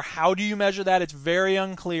before. How do you measure that? It's very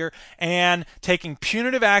unclear. And taking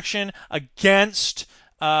punitive action against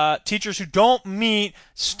teachers who don't meet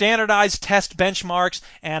standardized test benchmarks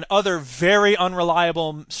and other very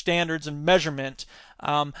unreliable standards and measurement.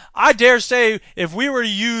 I dare say if we were to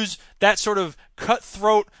use that sort of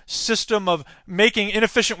cutthroat system of making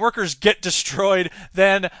inefficient workers get destroyed,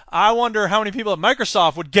 then I wonder how many people at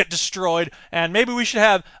Microsoft would get destroyed. And maybe we should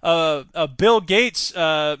have a Bill Gates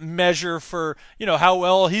measure for how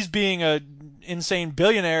well he's being an insane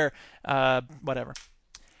billionaire, whatever.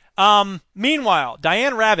 Meanwhile,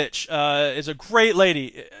 Diane Ravitch is a great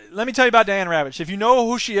lady. Let me tell you about Diane Ravitch. If you know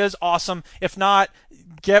who she is, awesome. If not,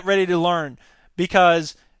 get ready to learn,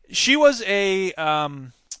 because she was a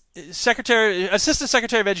assistant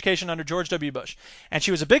secretary of education under George W. Bush, and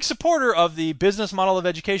she was a big supporter of the business model of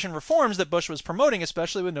education reforms that Bush was promoting,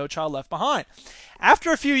 especially with No Child Left Behind.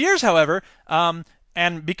 After a few years, however,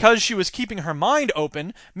 and because she was keeping her mind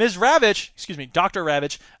open, Dr.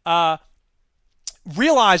 Ravitch,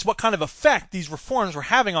 realized what kind of effect these reforms were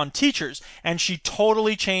having on teachers, and she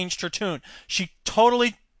totally changed her tune. She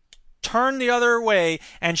totally turned the other way,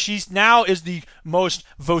 and she now is the most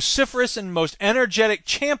vociferous and most energetic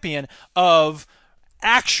champion of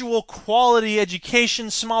actual quality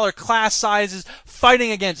education, smaller class sizes,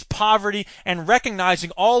 fighting against poverty, and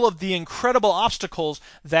recognizing all of the incredible obstacles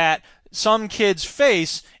that some kids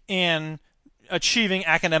face in achieving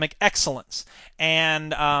academic excellence.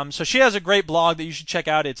 And so she has a great blog that you should check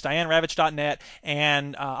out. It's dianeravitch.net,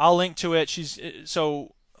 and I'll link to it.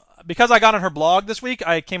 Because I got on her blog this week,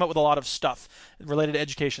 I came up with a lot of stuff related to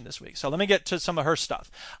education this week. So let me get to some of her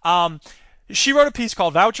stuff. She wrote a piece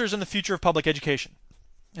called Vouchers and the Future of Public Education.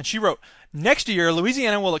 And she wrote, next year,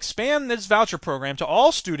 Louisiana will expand this voucher program to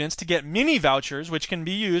all students to get mini vouchers, which can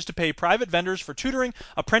be used to pay private vendors for tutoring,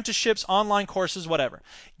 apprenticeships, online courses, whatever.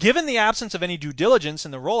 Given the absence of any due diligence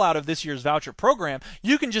in the rollout of this year's voucher program,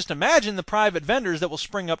 you can just imagine the private vendors that will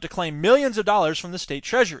spring up to claim millions of dollars from the state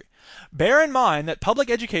treasury. Bear in mind that public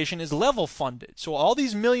education is level funded, so all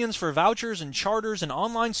these millions for vouchers and charters and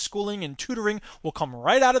online schooling and tutoring will come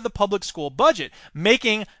right out of the public school budget,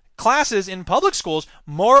 making classes in public schools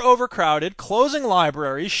more overcrowded, closing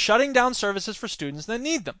libraries, shutting down services for students that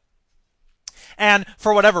need them, and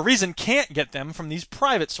for whatever reason can't get them from these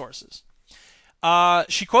private sources.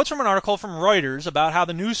 She quotes from an article from Reuters about how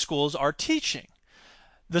the new schools are teaching.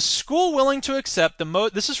 The school willing to accept the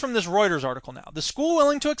most, this is from this Reuters article now, the school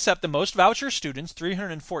willing to accept the most voucher students,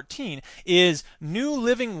 314, is New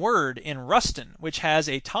Living Word in Ruston, which has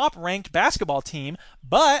a top-ranked basketball team,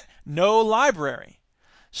 but no library.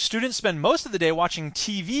 Students spend most of the day watching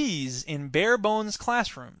TVs in bare-bones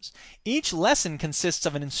classrooms. Each lesson consists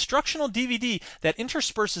of an instructional DVD that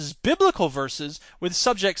intersperses biblical verses with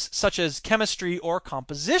subjects such as chemistry or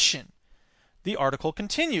composition. The article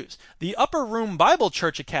continues. The Upper Room Bible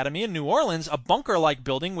Church Academy in New Orleans, a bunker-like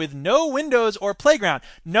building with no windows or playground.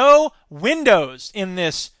 No windows in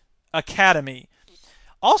this academy.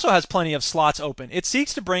 Also has plenty of slots open. It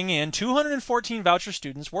seeks to bring in 214 voucher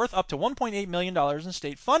students worth up to $1.8 million in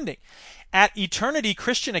state funding. At Eternity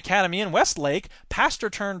Christian Academy in Westlake,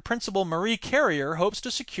 pastor-turned-principal Marie Carrier hopes to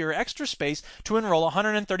secure extra space to enroll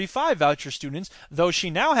 135 voucher students, though she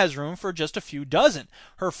now has room for just a few dozen.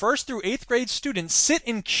 Her 1st through 8th grade students sit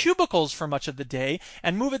in cubicles for much of the day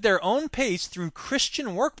and move at their own pace through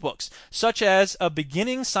Christian workbooks, such as a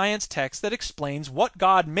beginning science text that explains what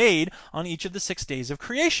God made on each of the 6 days of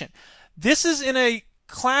creation. This is in a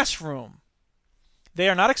classroom. They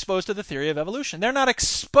are not exposed to the theory of evolution. They're not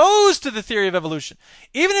exposed to the theory of evolution.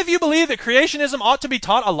 Even if you believe that creationism ought to be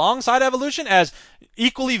taught alongside evolution as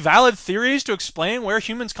equally valid theories to explain where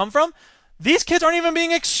humans come from, these kids aren't even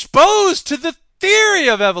being exposed to the theory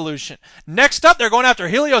of evolution. Next up, they're going after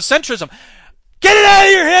heliocentrism. Get it out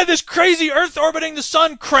of your head, this crazy Earth orbiting the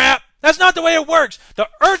sun crap. That's not the way it works. The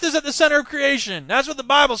Earth is at the center of creation. That's what the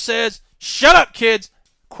Bible says. Shut up, kids.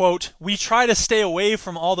 Quote, "We try to stay away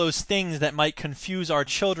from all those things that might confuse our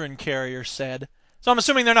children," Carrier said. So I'm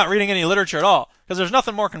assuming they're not reading any literature at all, because there's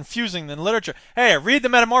nothing more confusing than literature. Hey, read the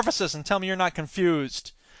Metamorphosis and tell me you're not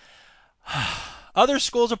confused. Other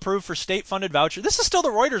schools approved for state-funded vouchers. This is still the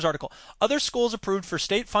Reuters article. Other schools approved for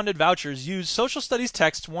state-funded vouchers use social studies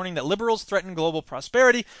texts warning that liberals threaten global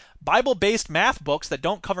prosperity, Bible-based math books that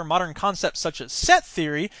don't cover modern concepts such as set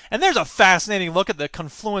theory, and there's a fascinating look at the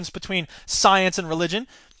confluence between science and religion.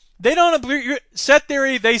 They don't agree. Set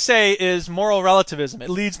theory, they say, is moral relativism. It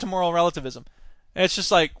leads to moral relativism. And it's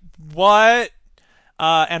just like, what?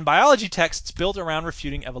 And biology texts built around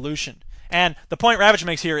refuting evolution. And the point Ravitch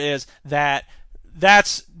makes here is that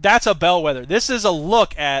that's a bellwether. This is a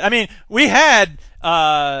look at, I mean, we had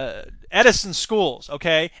Edison schools,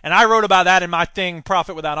 okay? And I wrote about that in my thing,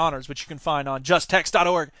 Profit Without Honors, which you can find on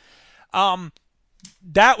justtext.org.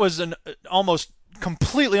 That was an almost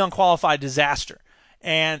completely unqualified disaster.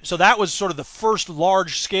 And so that was sort of the first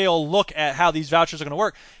large-scale look at how these vouchers are going to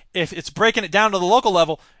work. If it's breaking it down to the local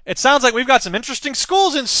level, it sounds like we've got some interesting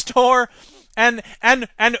schools in store. And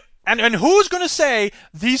who's going to say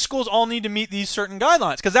these schools all need to meet these certain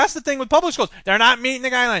guidelines? Because that's the thing with public schools. They're not meeting the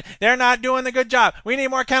guidelines. They're not doing the good job. We need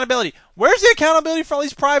more accountability. Where's the accountability for all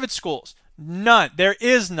these private schools? None. There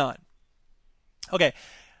is none. Okay.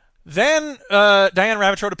 Then Diane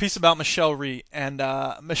Ravitch wrote a piece about Michelle Rhee. And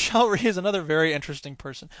Michelle Rhee is another very interesting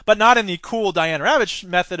person. But not in the cool Diane Ravitch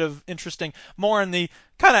method of interesting. More in the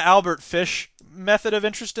kind of Albert Fish method of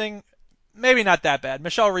interesting. Maybe not that bad.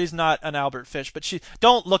 Michelle Rhee's not an Albert Fish, but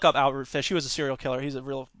don't look up Albert Fish. He was a serial killer. He's a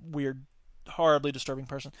real weird, horribly disturbing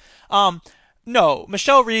person. No,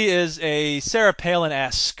 Michelle Rhee is a Sarah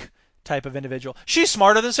Palin-esque type of individual. She's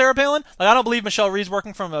smarter than Sarah Palin. Like, I don't believe Michelle Rhee's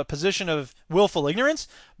working from a position of willful ignorance,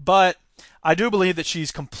 but I do believe that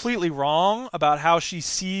she's completely wrong about how she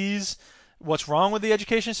sees what's wrong with the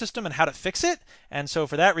education system and how to fix it. And so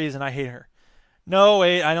for that reason, I hate her. No,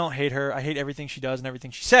 wait, I don't hate her. I hate everything she does and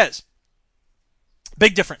everything she says.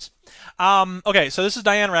 Big difference. Okay, so this is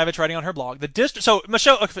Diane Ravitch writing on her blog. So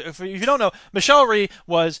Michelle, if you don't know, Michelle Rhee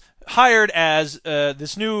was hired as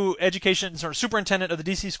this new education sort of superintendent of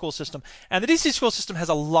the DC school system, and the DC school system has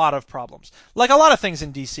a lot of problems, like a lot of things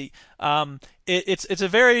in DC. It's a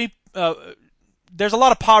very there's a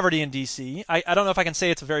lot of poverty in D.C. I don't know if I can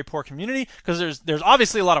say it's a very poor community, because there's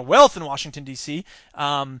obviously a lot of wealth in Washington, D.C.,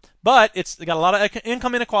 but it's got a lot of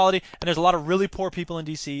income inequality, and there's a lot of really poor people in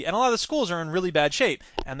D.C., and a lot of the schools are in really bad shape,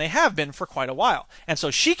 and they have been for quite a while. And so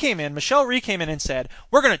Michelle Rhee came in and said,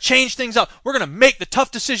 we're going to change things up. We're going to make the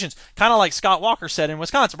tough decisions, kind of like Scott Walker said in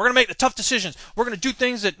Wisconsin. We're going to make the tough decisions. We're going to do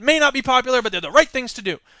things that may not be popular, but they're the right things to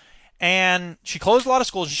do. And she closed a lot of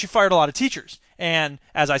schools, and she fired a lot of teachers. And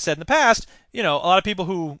as I said in the past, a lot of people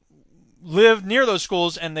who lived near those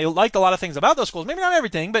schools and they liked a lot of things about those schools, maybe not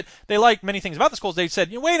everything, but they liked many things about the schools, they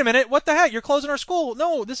said, wait a minute, what the heck? You're closing our school.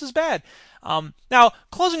 No, this is bad. Now,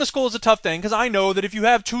 closing a school is a tough thing because I know that if you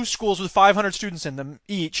have two schools with 500 students in them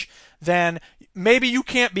each, then maybe you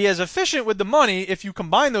can't be as efficient with the money if you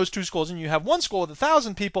combine those two schools and you have one school with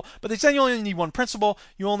 1,000 people, but they say you only need one principal,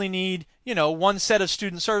 you only need, one set of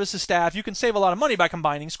student services staff. You can save a lot of money by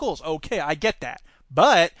combining schools. Okay, I get that.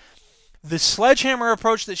 But the sledgehammer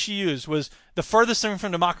approach that she used was the furthest thing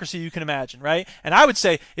from democracy you can imagine, right? And I would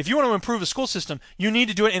say if you want to improve a school system, you need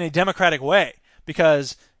to do it in a democratic way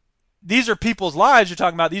because these are people's lives you're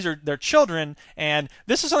talking about. These are their children. And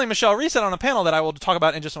this is something Michelle Rhee said on a panel that I will talk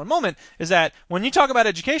about in just one moment, is that when you talk about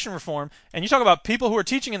education reform and you talk about people who are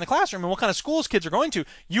teaching in the classroom and what kind of schools kids are going to,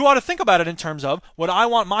 you ought to think about it in terms of would I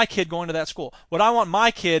want my kid going to that school? Would I want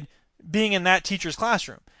my kid being in that teacher's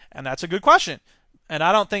classroom? And that's a good question. And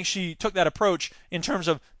I don't think she took that approach in terms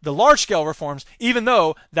of the large-scale reforms, even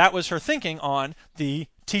though that was her thinking on the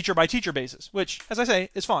teacher-by-teacher basis, which, as I say,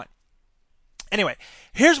 is fine. Anyway,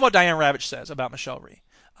 here's what Diane Ravitch says about Michelle Rhee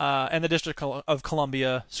and the District of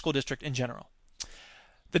Columbia School District in general.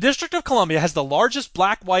 The District of Columbia has the largest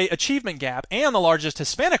black-white achievement gap and the largest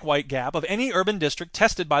Hispanic-white gap of any urban district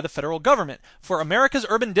tested by the federal government. For America's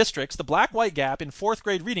urban districts, the black-white gap in fourth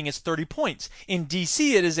grade reading is 30 points. In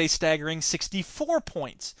D.C., it is a staggering 64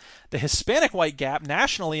 points. The Hispanic-white gap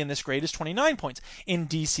nationally in this grade is 29 points. In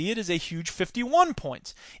D.C., it is a huge 51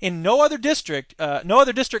 points. In no other district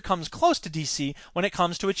comes close to D.C. when it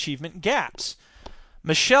comes to achievement gaps.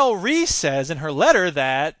 Michelle Rhee says in her letter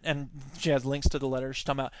that, and she has links to the letter she's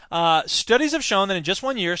talking about, studies have shown that in just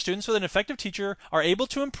 1 year, students with an effective teacher are able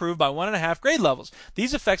to improve by 1.5 grade levels.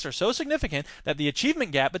 These effects are so significant that the achievement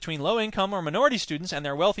gap between low-income or minority students and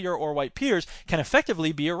their wealthier or white peers can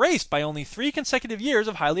effectively be erased by only 3 consecutive years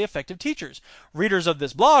of highly effective teachers. Readers of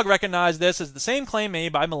this blog recognize this as the same claim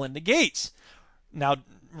made by Melinda Gates. Now,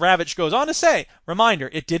 Ravitch goes on to say, reminder,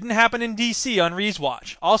 it didn't happen in D.C. on Rhee's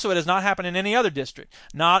watch. Also, it has not happened in any other district.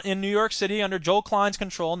 Not in New York City under Joel Klein's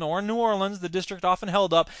control, nor in New Orleans, the district often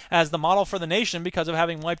held up as the model for the nation because of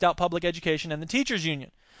having wiped out public education and the teachers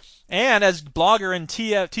union. And as blogger and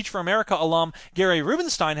Teach for America alum Gary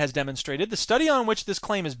Rubenstein has demonstrated, the study on which this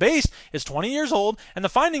claim is based is 20 years old, and the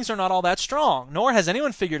findings are not all that strong, nor has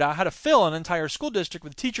anyone figured out how to fill an entire school district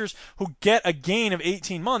with teachers who get a gain of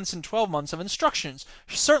 18 months and 12 months of instructions.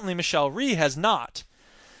 Certainly Michelle Rhee has not.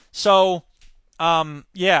 So,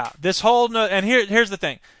 this whole... and here's the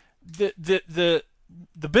thing. The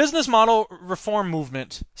business model reform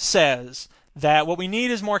movement says that what we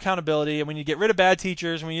need is more accountability, and we need to get rid of bad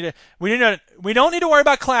teachers. And we don't need to worry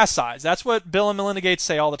about class size. That's what Bill and Melinda Gates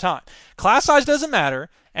say all the time. Class size doesn't matter,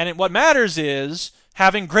 and what matters is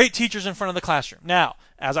having great teachers in front of the classroom. Now,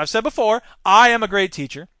 as I've said before, I am a great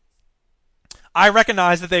teacher. I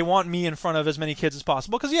recognize that they want me in front of as many kids as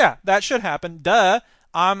possible because, that should happen. Duh,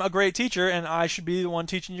 I'm a great teacher, and I should be the one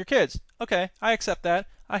teaching your kids. Okay, I accept that.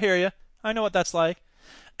 I hear you. I know what that's like.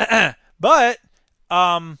 But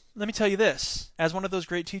let me tell you this. As one of those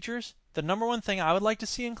great teachers, the number one thing I would like to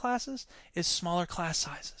see in classes is smaller class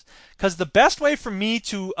sizes. Because the best way for me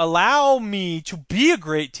to allow me to be a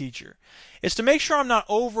great teacher is to make sure I'm not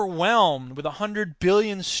overwhelmed with 100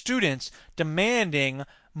 billion students demanding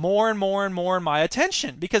more and more and more in my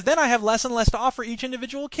attention. Because then I have less and less to offer each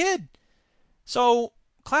individual kid. So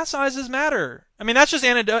class sizes matter. I mean, that's just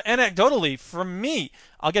anecdotally from me.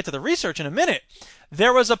 I'll get to the research in a minute.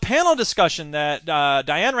 There was a panel discussion that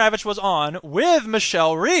Diane Ravitch was on with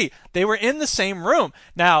Michelle Rhee. They were in the same room.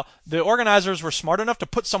 Now, the organizers were smart enough to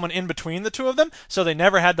put someone in between the two of them, so they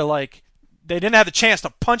never had to, they didn't have the chance to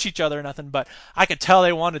punch each other or nothing, but I could tell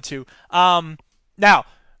they wanted to. Now,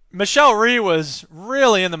 Michelle Rhee was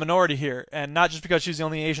really in the minority here, and not just because she's the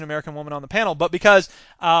only Asian American woman on the panel, but because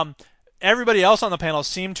everybody else on the panel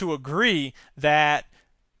seemed to agree that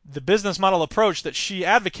the business model approach that she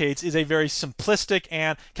advocates is a very simplistic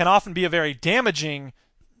and can often be a very damaging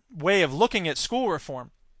way of looking at school reform.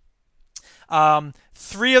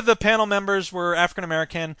 3 of the panel members were African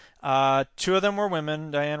American. 2 of them were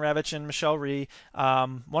women, Diane Ravitch and Michelle Rhee.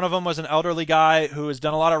 One of them was an elderly guy who has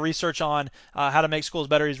done a lot of research on how to make schools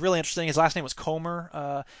better. He's really interesting. His last name was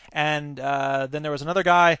Comer. And then there was another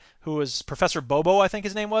guy who was Professor Bobo, I think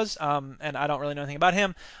his name was. And I don't really know anything about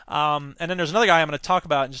him. And then there's another guy I'm going to talk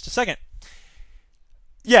about in just a second.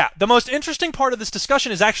 Yeah, the most interesting part of this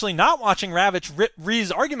discussion is actually not watching Ravitch rip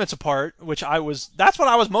Ree's arguments apart, that's what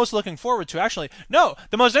I was most looking forward to, actually. No,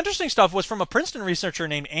 the most interesting stuff was from a Princeton researcher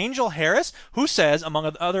named Angel Harris, who says,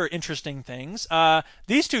 among other interesting things,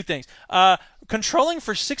 these two things. Controlling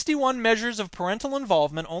for 61 measures of parental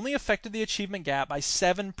involvement only affected the achievement gap by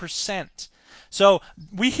 7%. So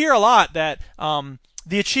we hear a lot that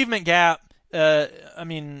the achievement gap,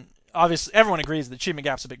 obviously, everyone agrees the achievement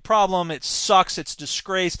gap's a big problem. It sucks. It's a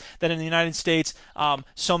disgrace that in the United States,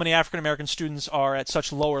 so many African American students are at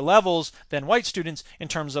such lower levels than white students in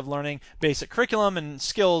terms of learning basic curriculum and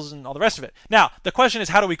skills and all the rest of it. Now, the question is,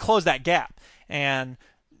 how do we close that gap? And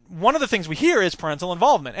one of the things we hear is parental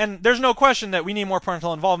involvement. And there's no question that we need more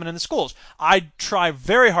parental involvement in the schools. I try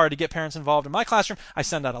very hard to get parents involved in my classroom. I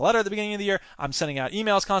send out a letter at the beginning of the year. I'm sending out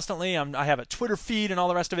emails constantly. I have a Twitter feed and all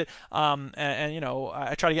the rest of it.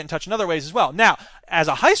 I try to get in touch in other ways as well. Now, as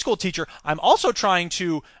a high school teacher, I'm also trying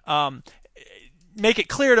to make it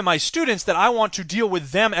clear to my students that I want to deal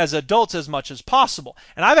with them as adults as much as possible.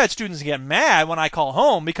 And I've had students get mad when I call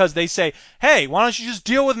home because they say, hey, why don't you just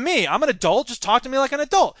deal with me? I'm an adult. Just talk to me like an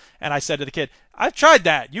adult. And I said to the kid, I've tried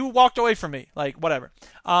that. You walked away from me. Like, whatever.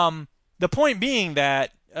 The point being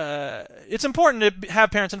that it's important to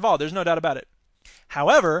have parents involved. There's no doubt about it.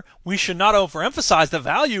 However, we should not overemphasize the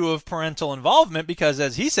value of parental involvement because,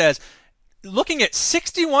 as he says, looking at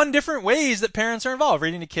 61 different ways that parents are involved,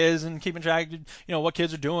 reading to kids and keeping track, what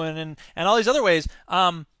kids are doing and all these other ways,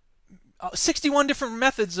 61 different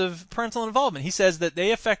methods of parental involvement. He says that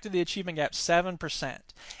they affected the achievement gap 7%.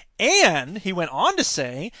 And he went on to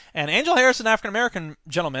say, and Angel Harris, an African American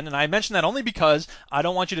gentleman, and I mention that only because I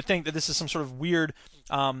don't want you to think that this is some sort of weird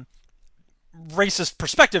racist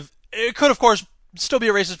perspective. It could, of course, still be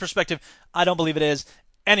a racist perspective. I don't believe it is.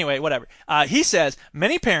 Anyway, whatever. He says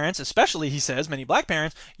many parents, especially he says many black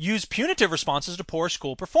parents, use punitive responses to poor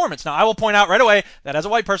school performance. Now, I will point out right away that as a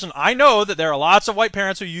white person, I know that there are lots of white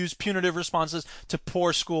parents who use punitive responses to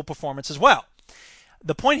poor school performance as well.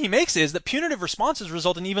 The point he makes is that punitive responses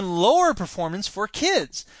result in even lower performance for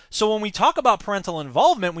kids. So when we talk about parental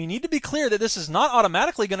involvement, we need to be clear that this is not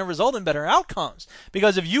automatically going to result in better outcomes.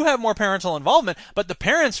 Because if you have more parental involvement, but the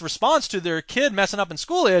parent's response to their kid messing up in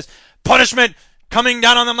school is punishment, coming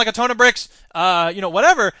down on them like a ton of bricks,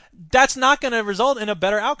 whatever, that's not going to result in a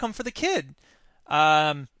better outcome for the kid.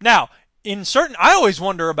 Now, I always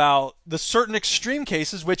wonder about the certain extreme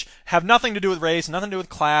cases which have nothing to do with race, nothing to do with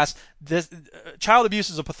class. Child abuse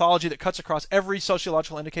is a pathology that cuts across every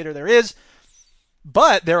sociological indicator there is.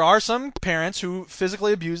 But there are some parents who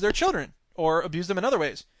physically abuse their children or abuse them in other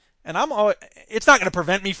ways. And it's not going to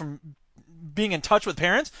prevent me from being in touch with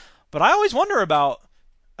parents, but I always wonder about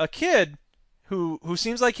a kid who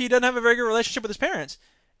seems like he doesn't have a very good relationship with his parents.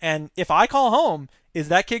 And if I call home, is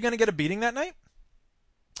that kid going to get a beating that night?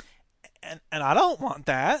 And I don't want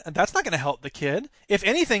that. And that's not going to help the kid. If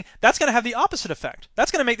anything, that's going to have the opposite effect.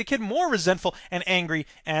 That's going to make the kid more resentful and angry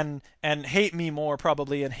and hate me more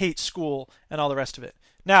probably and hate school and all the rest of it.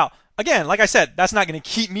 Now, again, like I said, that's not going to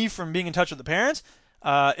keep me from being in touch with the parents.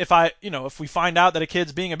 If we find out that a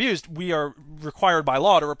kid's being abused, we are required by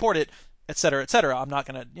law to report it, et cetera, et cetera. I'm not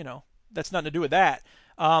going to, that's nothing to do with that.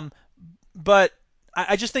 But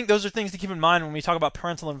I just think those are things to keep in mind when we talk about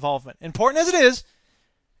parental involvement. Important as it is,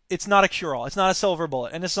 it's not a cure-all. It's not a silver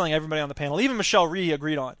bullet. And this is something everybody on the panel, even Michelle Rhee,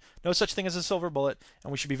 agreed on. No such thing as a silver bullet,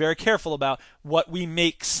 and we should be very careful about what we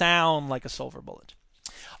make sound like a silver bullet.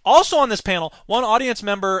 Also on this panel, one audience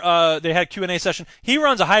member, they had a Q&A session. He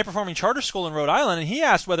runs a high-performing charter school in Rhode Island, and he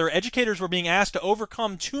asked whether educators were being asked to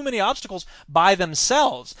overcome too many obstacles by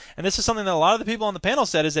themselves. And this is something that a lot of the people on the panel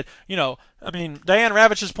said is that, Diane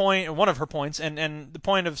Ravitch's point, one of her points, and the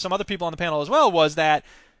point of some other people on the panel as well, was that,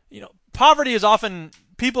 poverty is often,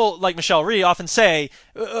 people like Michelle Rhee often say,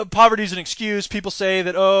 poverty is an excuse. People say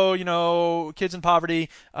that, kids in poverty,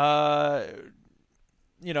 Michelle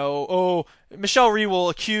Rhee will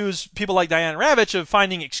accuse people like Diane Ravitch of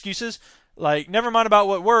finding excuses, like, never mind about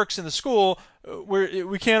what works in the school,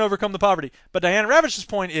 we can't overcome the poverty. But Diane Ravitch's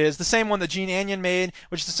point is the same one that Gene Anion made,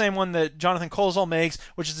 which is the same one that Jonathan Kozol makes,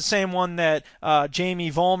 which is the same one that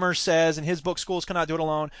Jamie Vollmer says in his book, Schools Cannot Do It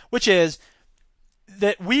Alone, which is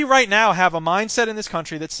that we right now have a mindset in this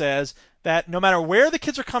country that says that no matter where the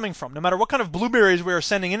kids are coming from, no matter what kind of blueberries we are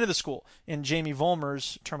sending into the school, in Jamie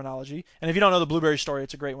Vollmer's terminology, and if you don't know the blueberry story,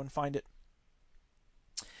 it's a great one, find it.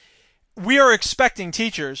 We are expecting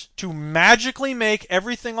teachers to magically make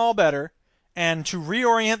everything all better and to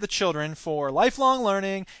reorient the children for lifelong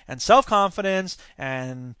learning and self-confidence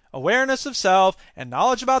and awareness of self and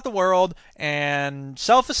knowledge about the world and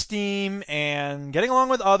self-esteem and getting along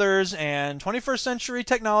with others and 21st century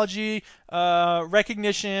technology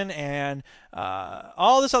recognition and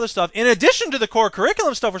all this other stuff, in addition to the core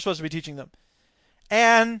curriculum stuff we're supposed to be teaching them.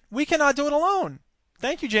 And we cannot do it alone.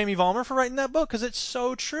 Thank you, Jamie Vollmer, for writing that book, because it's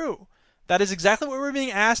so true. That is exactly what we're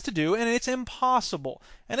being asked to do, and it's impossible.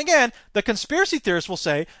 And again, the conspiracy theorists will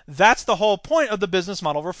say that's the whole point of the business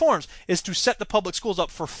model reforms, is to set the public schools up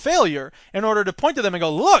for failure in order to point to them and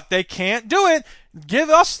go, look, they can't do it. Give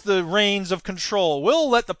us the reins of control. We'll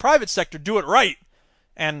let the private sector do it right.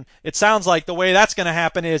 And it sounds like the way that's going to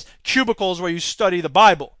happen is cubicles where you study the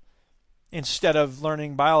Bible instead of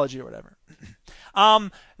learning biology or whatever.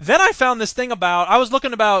 Then I found this thing I was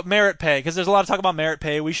looking about merit pay, because there's a lot of talk about merit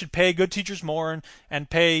pay. We should pay good teachers more and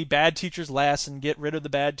pay bad teachers less and get rid of the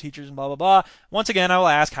bad teachers and blah, blah, blah. Once again, I will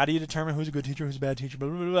ask, how do you determine who's a good teacher, who's a bad teacher, blah,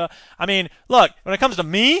 blah, blah, blah. I mean, look, when it comes to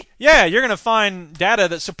me, yeah, you're going to find data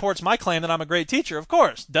that supports my claim that I'm a great teacher, of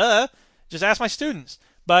course. Duh. Just ask my students.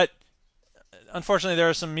 But unfortunately, there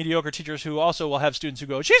are some mediocre teachers who also will have students who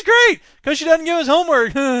go, she's great because she doesn't give us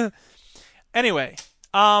homework. Anyway,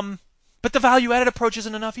 but the value-added approach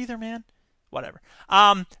isn't enough either, man. Whatever.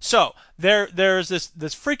 So there's this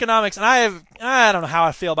Freakonomics, and I don't know how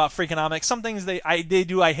I feel about Freakonomics. Some things they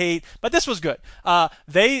do I hate, but this was good.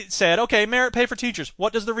 They said, okay, merit pay for teachers.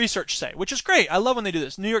 What does the research say? Which is great. I love when they do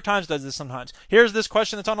this. New York Times does this sometimes. Here's this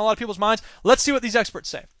question that's on a lot of people's minds. Let's see what these experts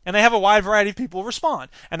say. And they have a wide variety of people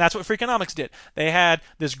respond, and that's what Freakonomics did. They had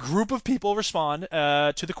this group of people respond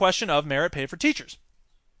to the question of merit pay for teachers.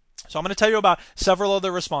 So I'm going to tell you about several of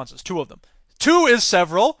the responses, two of them. Two is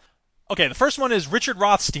several. Okay, the first one is Richard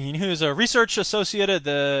Rothstein, who is a research associate at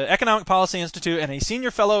the Economic Policy Institute and a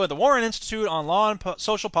senior fellow at the Warren Institute on Law and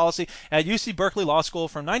Social Policy at UC Berkeley Law School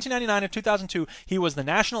from 1999 to 2002. He was the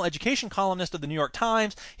national education columnist of the New York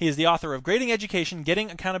Times. He is the author of Grading Education,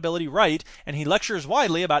 Getting Accountability Right, and he lectures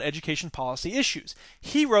widely about education policy issues.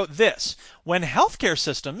 He wrote this: when healthcare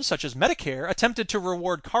systems, such as Medicare, attempted to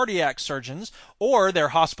reward cardiac surgeons or their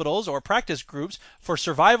hospitals or practice groups for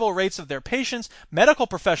survival rates of their patients, medical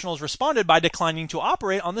professionals responded by declining to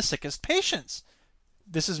operate on the sickest patients.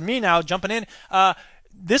 This is me now jumping in.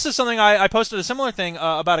 This is something I posted a similar thing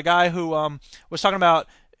about a guy who was talking about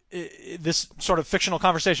this sort of fictional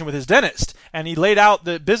conversation with his dentist, and he laid out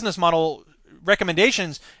the business model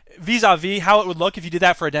recommendations vis-a-vis how it would look if you did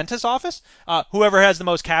that for a dentist's office. Whoever has the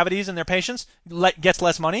most cavities in their patients gets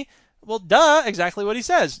less money. Well, duh, exactly what he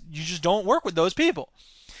says. You just don't work with those people.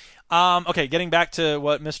 Okay, getting back to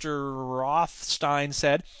what Mr. Rothstein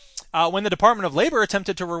said. When the Department of Labor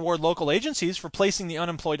attempted to reward local agencies for placing the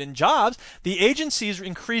unemployed in jobs, the agencies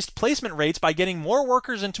increased placement rates by getting more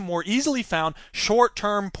workers into more easily found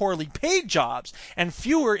short-term, poorly paid jobs, and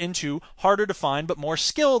fewer into harder to find but more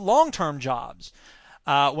skilled long-term jobs.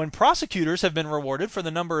 When prosecutors have been rewarded for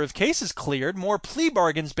the number of cases cleared, more plea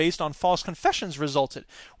bargains based on false confessions resulted.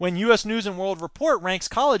 When U.S. News & World Report ranks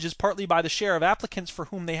colleges partly by the share of applicants for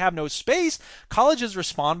whom they have no space, colleges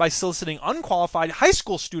respond by soliciting unqualified high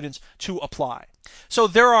school students to apply. So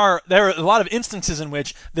there are a lot of instances in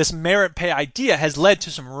which this merit pay idea has led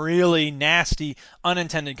to some really nasty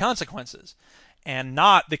unintended consequences, and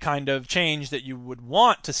not the kind of change that you would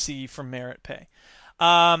want to see from merit pay.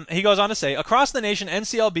 He goes on to say, across the nation,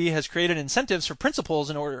 NCLB has created incentives for principals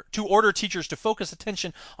in order to order teachers to focus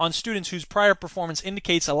attention on students whose prior performance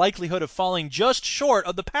indicates a likelihood of falling just short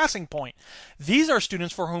of the passing point. These are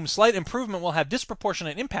students for whom slight improvement will have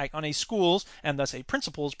disproportionate impact on a school's, and thus a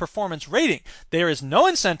principal's, performance rating. There is no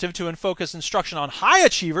incentive to focus instruction on high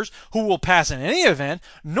achievers who will pass in any event,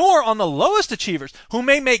 nor on the lowest achievers who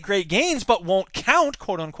may make great gains but won't count,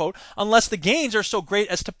 quote unquote, unless the gains are so great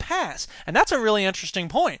as to pass. And that's a really interesting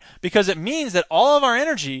point, because it means that all of our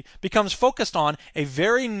energy becomes focused on a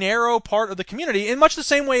very narrow part of the community, in much the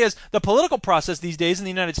same way as the political process these days in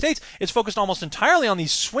the United States is focused almost entirely on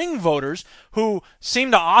these swing voters who seem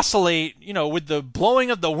to oscillate, with the blowing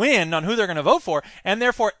of the wind on who they're going to vote for, and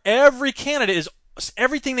therefore every candidate is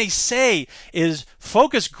everything they say is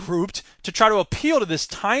focus grouped to try to appeal to this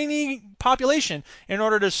tiny population in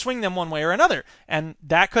order to swing them one way or another. And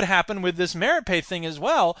that could happen with this merit pay thing as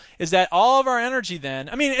well, is that all of our energy then,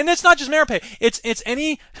 and it's not just merit pay, it's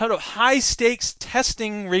any sort of high stakes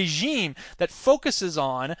testing regime that focuses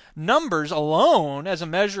on numbers alone as a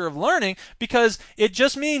measure of learning, because it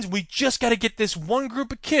just means we just got to get this one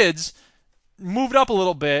group of kids moved up a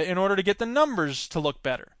little bit in order to get the numbers to look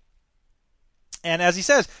better. And as he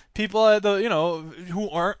says, people who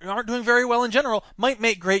aren't doing very well in general might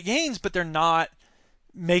make great gains, but they're not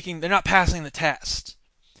they're not passing the test.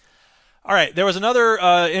 All right, there was another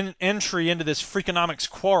entry into this Freakonomics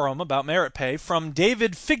quorum about merit pay from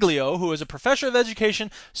David Figlio, who is a professor of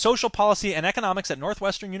education, social policy, and economics at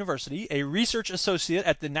Northwestern University, a research associate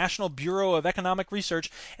at the National Bureau of Economic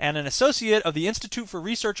Research, and an associate of the Institute for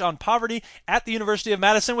Research on Poverty at the University of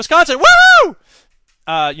Madison, Wisconsin. Woo!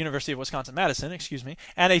 University of Wisconsin-Madison, excuse me,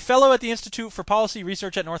 and a fellow at the Institute for Policy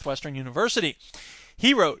Research at Northwestern University.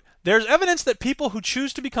 He wrote, "There's evidence that people who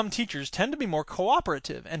choose to become teachers tend to be more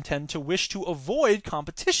cooperative and tend to wish to avoid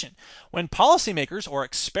competition. When policymakers or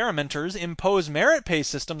experimenters impose merit pay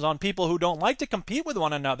systems on people who don't like to compete with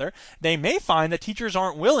one another, they may find that teachers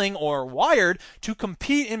aren't willing or wired to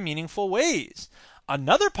compete in meaningful ways.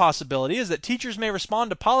 Another possibility is that teachers may respond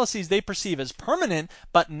to policies they perceive as permanent,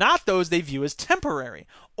 but not those they view as temporary,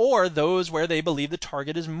 or those where they believe the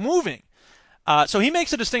target is moving." So he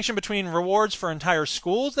makes a distinction between rewards for entire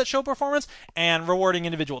schools that show performance and rewarding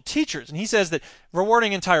individual teachers. And he says that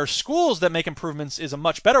rewarding entire schools that make improvements is a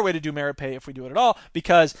much better way to do merit pay if we do it at all,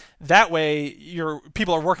 because that way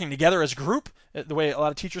people are working together as a group, the way a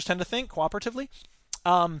lot of teachers tend to think, cooperatively.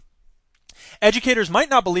 Educators might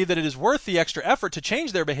not believe that it is worth the extra effort to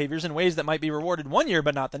change their behaviors in ways that might be rewarded one year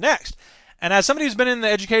but not the next. And as somebody who's been in the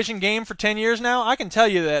education game for 10 years now, I can tell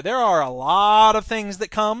you that there are a lot of things that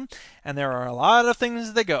come and there are a lot of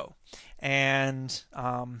things that go. And there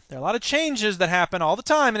are a lot of changes that happen all the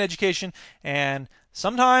time in education, and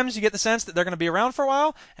sometimes you get the sense that they're going to be around for a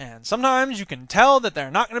while, and sometimes you can tell that they're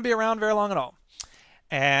not going to be around very long at all.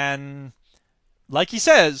 And like he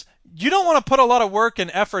says, you don't want to put a lot of work and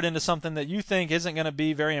effort into something that you think isn't going to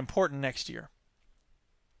be very important next year.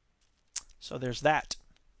 So there's that.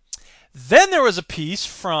 Then there was a piece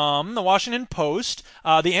from the Washington Post,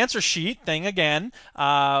 the answer sheet thing again,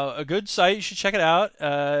 a good site, you should check it out.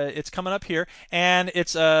 It's coming up here, and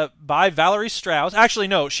it's by Valerie Strauss. Actually,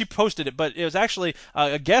 no, she posted it, but it was actually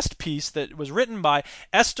a guest piece that was written by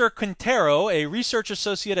Esther Quintero, a research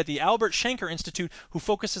associate at the Albert Shanker Institute, who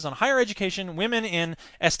focuses on higher education, women in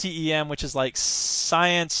STEM, which is like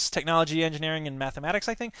science, technology, engineering, and mathematics,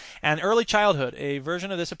 I think, and early childhood. A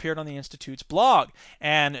version of this appeared on the Institute's blog,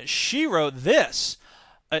 and she wrote this.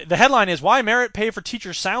 The headline is, "Why Merit Pay for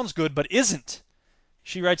Teachers Sounds Good But Isn't."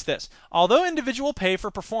 She writes this: "Although individual pay for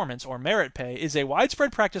performance, or merit pay, is a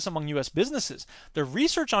widespread practice among U.S. businesses, the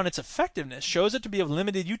research on its effectiveness shows it to be of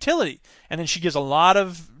limited utility." And then she gives a lot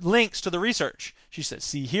of links to the research. She says,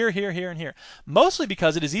 see here, here, here, and here. "Mostly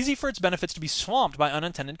because it is easy for its benefits to be swamped by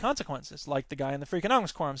unintended consequences," like the guy in the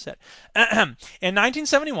Freakonomics Quorum said. In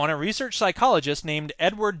 1971, a research psychologist named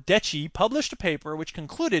Edward Deci published a paper which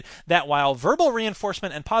concluded that while verbal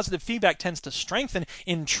reinforcement and positive feedback tends to strengthen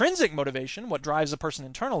intrinsic motivation, what drives a person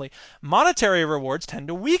internally, monetary rewards tend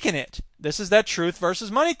to weaken it. This is that truth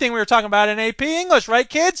versus money thing we were talking about in AP English, right,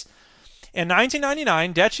 kids? In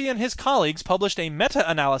 1999, Deci and his colleagues published a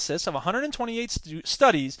meta-analysis of 128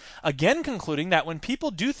 studies, again concluding that when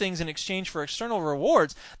people do things in exchange for external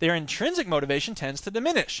rewards, their intrinsic motivation tends to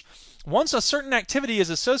diminish. Once a certain activity is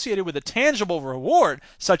associated with a tangible reward,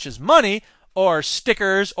 such as money, or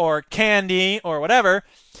stickers, or candy, or whatever,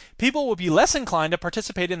 people will be less inclined to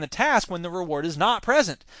participate in the task when the reward is not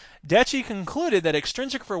present. Deci concluded that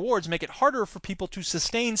extrinsic rewards make it harder for people to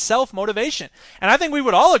sustain self-motivation. And I think we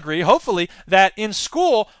would all agree, hopefully, that in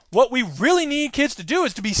school, what we really need kids to do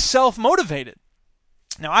is to be self-motivated.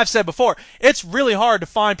 Now, I've said before, it's really hard to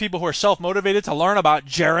find people who are self-motivated to learn about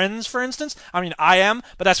gerunds, for instance. I mean, I am,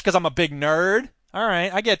 but that's because I'm a big nerd. All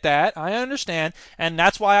right, I get that. I understand. And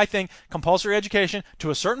that's why I think compulsory education, to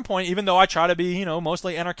a certain point, even though I try to be,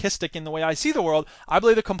 mostly anarchistic in the way I see the world, I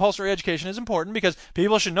believe that compulsory education is important because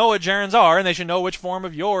people should know what gerunds are and they should know which form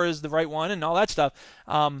of your is the right one and all that stuff.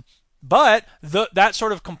 But that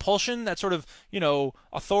sort of compulsion, that sort of,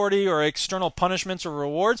 authority or external punishments or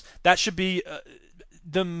rewards, that should be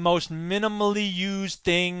the most minimally used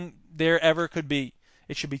thing there ever could be.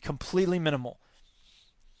 It should be completely minimal.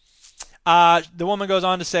 The woman goes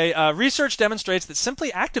on to say, research demonstrates that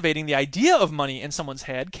simply activating the idea of money in someone's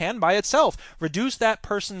head can by itself reduce that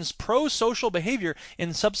person's pro-social behavior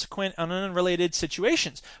in subsequent unrelated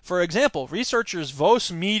situations. For example, researchers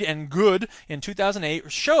Vos, Mead, and Good in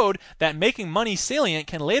 2008 showed that making money salient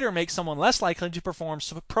can later make someone less likely to perform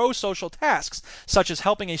pro-social tasks, such as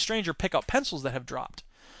helping a stranger pick up pencils that have dropped.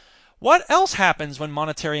 What else happens when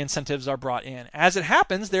monetary incentives are brought in? As it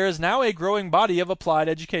happens, there is now a growing body of applied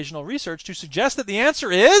educational research to suggest that the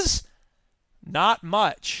answer is not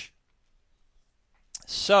much.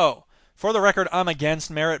 So, for the record, I'm against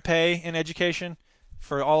merit pay in education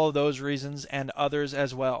for all of those reasons and others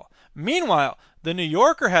as well. Meanwhile, the New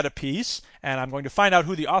Yorker had a piece, and I'm going to find out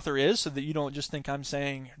who the author is so that you don't just think I'm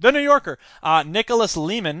saying the New Yorker. Nicholas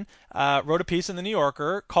Lehman wrote a piece in the New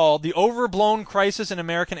Yorker called The Overblown Crisis in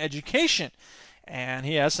American Education. And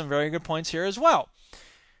he has some very good points here as well.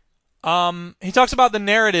 He talks about the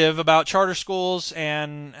narrative about charter schools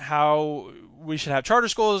and how we should have charter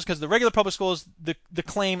schools because the regular public schools, the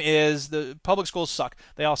claim is the public schools suck.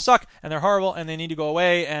 They all suck and they're horrible and they need to go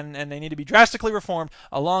away and they need to be drastically reformed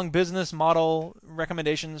along business model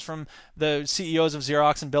recommendations from the CEOs of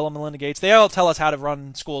Xerox and Bill and Melinda Gates. They all tell us how to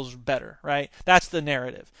run schools better, right? That's the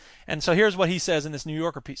narrative. And so here's what he says in this New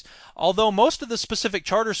Yorker piece. Although most of the specific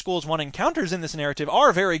charter schools one encounters in this narrative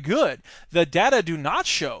are very good, the data do not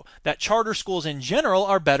show that charter schools in general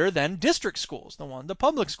are better than district schools, the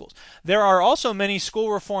public schools. There are also many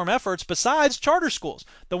school reform efforts besides charter schools.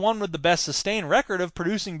 The one with the best sustained record of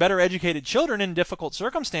producing better educated children in difficult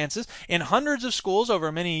circumstances in hundreds of schools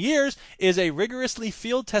over many years is a rigorously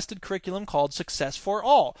field-tested curriculum called Success for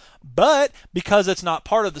All. But because it's not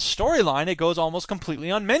part of the storyline, it goes almost completely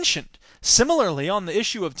unmentioned. Similarly, on the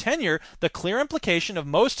issue of tenure, the clear implication of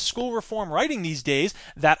most school reform writing these days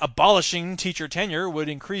that abolishing teacher tenure would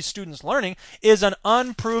increase students' learning is an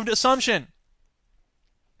unproved assumption.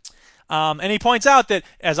 And he points out that,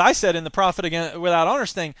 as I said in the Profit Without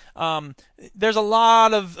Honors thing, there's a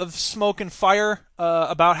lot of smoke and fire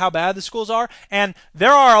about how bad the schools are. And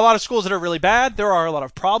there are a lot of schools that are really bad. There are a lot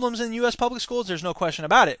of problems in U.S. public schools. There's no question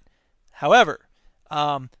about it. However, there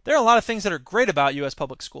are a lot of things that are great about U.S.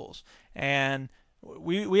 public schools. And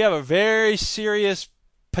we have a very serious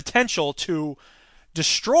potential to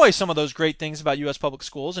destroy some of those great things about U.S. public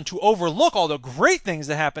schools and to overlook all the great things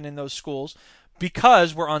that happen in those schools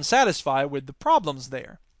because we're unsatisfied with the problems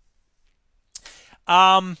there.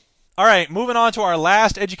 All right, moving on to our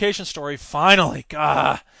last education story. Finally,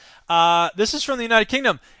 this is from the United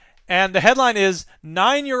Kingdom, and the headline is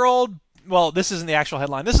 9-year-old. Well, this isn't the actual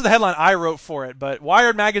headline. This is the headline I wrote for it, but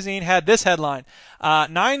Wired magazine had this headline: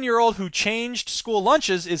 9-year-old who changed school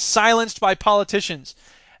lunches is silenced by politicians.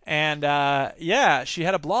 And she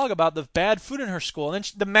had a blog about the bad food in her school, and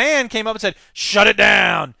then the man came up and said, "Shut it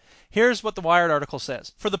down." Here's what the Wired article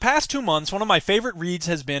says. For the past 2 months, one of my favorite reads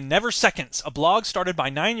has been Never Seconds, a blog started by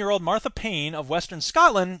 9-year-old Martha Payne of Western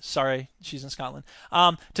Scotland, sorry, she's in Scotland,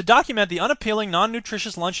 to document the unappealing,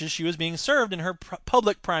 non-nutritious lunches she was being served in her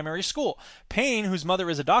public primary school. Payne, whose mother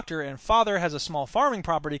is a doctor and father has a small farming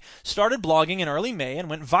property, started blogging in early May and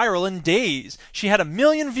went viral in days. She had 1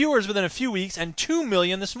 million viewers within a few weeks and 2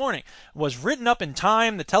 million this morning. Was written up in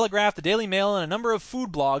Time, The Telegraph, The Daily Mail, and a number of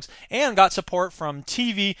food blogs, and got support from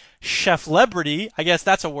TV Cheflebrity. I guess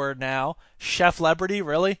that's a word now. Cheflebrity,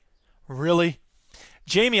 really? Really?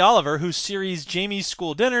 Jamie Oliver, whose series Jamie's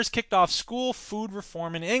School Dinners kicked off school food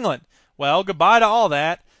reform in England. Well, goodbye to all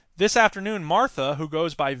that. This afternoon, Martha, who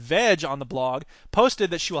goes by Veg on the blog,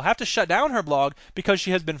 posted that she will have to shut down her blog because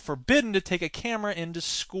she has been forbidden to take a camera into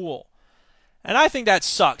school. And I think that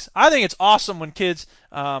sucks. I think it's awesome when kids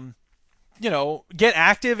get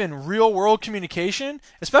active in real-world communication,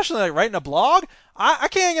 especially like writing a blog. I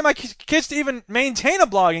can't get my kids to even maintain a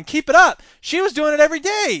blog and keep it up. She was doing it every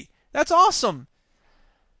day. That's awesome.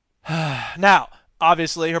 Now,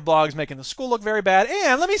 obviously, her blog's making the school look very bad.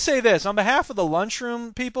 And let me say this, on behalf of the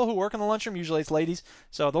lunchroom people who work in the lunchroom, usually it's ladies,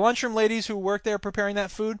 so the lunchroom ladies who work there preparing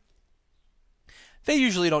that food, they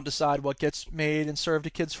usually don't decide what gets made and served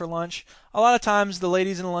to kids for lunch. A lot of times, the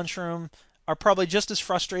ladies in the lunchroom are probably just as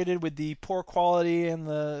frustrated with the poor quality and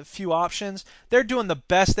the few options. They're doing the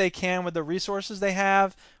best they can with the resources they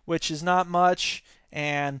have, which is not much.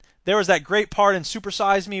 And there was that great part in Super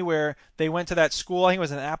Size Me where they went to that school, I think it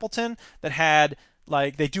was in Appleton, that had,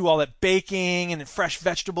 like, they do all that baking and fresh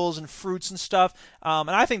vegetables and fruits and stuff. And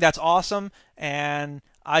I think that's awesome. And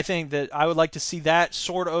I think that I would like to see that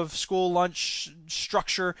sort of school lunch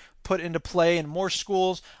structure put into play in more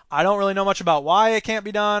schools. I don't really know much about why it can't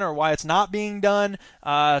be done or why it's not being done,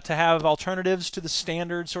 to have alternatives to the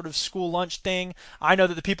standard sort of school lunch thing. I know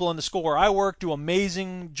that the people in the school where I work do an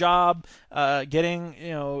amazing job getting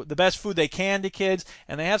the best food they can to kids,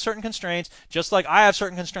 and they have certain constraints, just like I have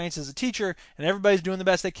certain constraints as a teacher, and everybody's doing the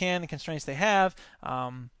best they can, the constraints they have.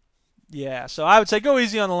 So I would say go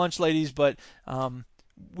easy on the lunch ladies, but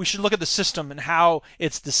we should look at the system and how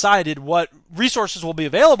it's decided what resources will be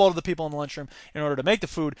available to the people in the lunchroom in order to make the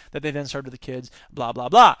food that they then serve to the kids, blah, blah,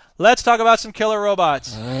 blah. Let's talk about some killer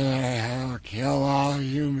robots. Kill all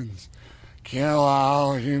humans. Kill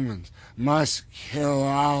all humans. Must kill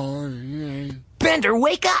all humans. Bender,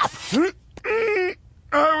 wake up! I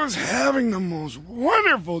was having the most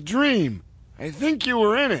wonderful dream. I think you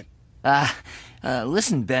were in it.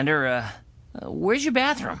 Listen, Bender, where's your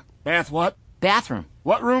bathroom? Bath what? Bathroom.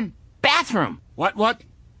 What room? Bathroom! What?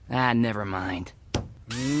 Ah, never mind.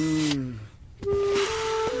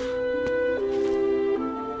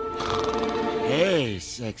 Hey,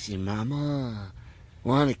 sexy mama.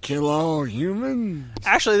 Want to kill all humans?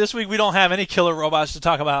 Actually, this week we don't have any killer robots to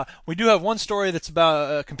talk about. We do have one story that's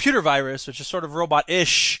about a computer virus, which is sort of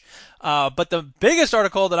robot-ish. But the biggest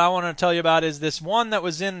article that I want to tell you about is this one that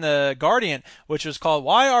was in The Guardian, which was called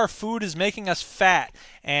Why Our Food is Making Us Fat.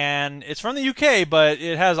 And it's from the UK, but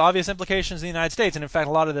it has obvious implications in the United States. And in fact,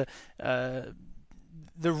 a lot of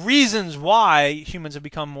the reasons why humans have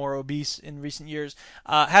become more obese in recent years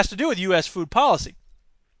has to do with U.S. food policy.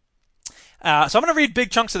 So I'm going to read big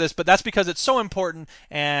chunks of this, but that's because it's so important,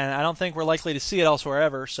 and I don't think we're likely to see it elsewhere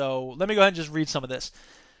ever. So let me go ahead and just read some of this.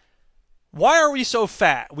 Why are we so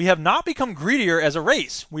fat? We have not become greedier as a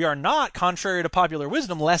race. We are not, contrary to popular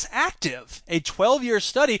wisdom, less active. A 12-year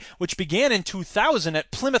study, which began in 2000 at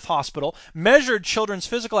Plymouth Hospital, measured children's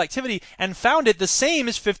physical activity and found it the same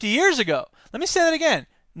as 50 years ago. Let me say that again.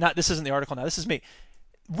 This isn't the article now. This is me.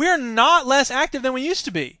 We're not less active than we used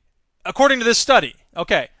to be, according to this study.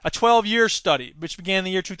 Okay, a 12-year study, which began in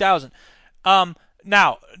the year 2000.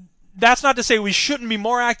 Now, that's not to say we shouldn't be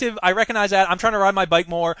more active. I recognize that. I'm trying to ride my bike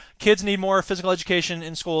more. Kids need more physical education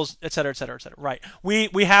in schools, et cetera, et cetera, et cetera. Right.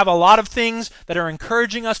 We have a lot of things that are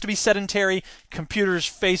encouraging us to be sedentary. Computers,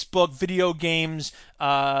 Facebook, video games,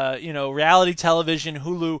 reality television,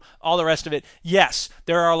 Hulu, all the rest of it. Yes,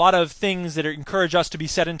 there are a lot of things that encourage us to be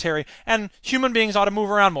sedentary, and human beings ought to move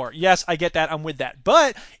around more. Yes, I get that. I'm with that.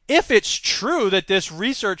 But if it's true that this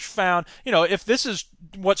research found, if this is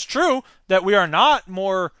what's true, that we are not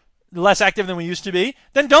less active than we used to be,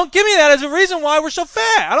 then don't give me that as a reason why we're so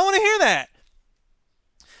fat. I don't want to hear that.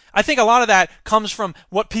 I think a lot of that comes from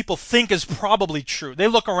what people think is probably true. They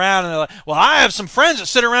look around and they're like, well, I have some friends that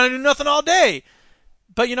sit around and do nothing all day.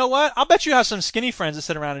 But you know what? I'll bet you have some skinny friends that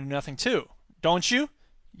sit around and do nothing too. Don't you?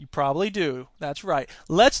 You probably do. That's right.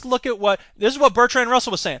 Let's look at this is what Bertrand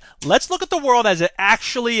Russell was saying. Let's look at the world as it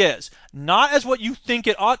actually is, not as what you think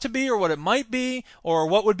it ought to be or what it might be or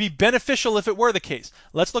what would be beneficial if it were the case.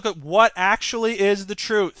 Let's look at what actually is the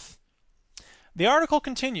truth. The article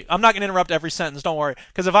continues. I'm not going to interrupt every sentence, don't worry,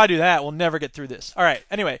 because if I do that, we'll never get through this. All right,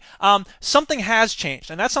 anyway, something has changed,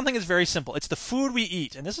 and that something is very simple. It's the food we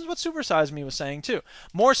eat, and this is what Supersize Me was saying too.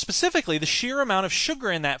 More specifically, the sheer amount of sugar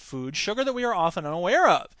in that food, sugar that we are often unaware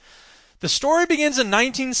of. The story begins in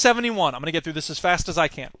 1971. I'm going to get through this as fast as I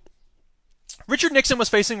can. Richard Nixon was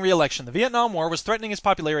facing re-election. The Vietnam War was threatening his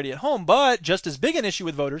popularity at home, but just as big an issue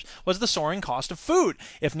with voters was the soaring cost of food.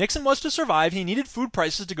 If Nixon was to survive, he needed food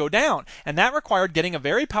prices to go down, and that required getting a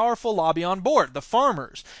very powerful lobby on board, the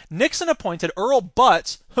farmers. Nixon appointed Earl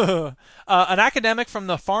Butz, an academic from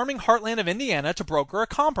the farming heartland of Indiana, to broker a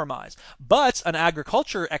compromise. Butz, an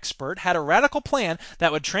agriculture expert, had a radical plan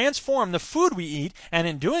that would transform the food we eat, and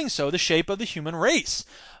in doing so, the shape of the human race.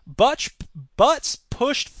 Butz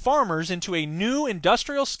pushed farmers into a new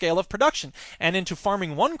industrial scale of production and into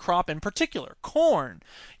farming one crop in particular, corn.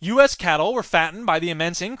 U.S. cattle were fattened by the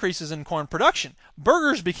immense increases in corn production.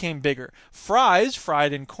 Burgers became bigger. Fries,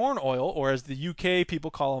 fried in corn oil, or as the UK people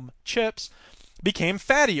call them, chips, became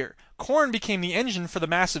fattier. Corn became the engine for the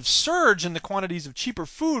massive surge in the quantities of cheaper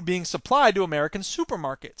food being supplied to American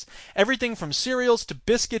supermarkets. Everything from cereals to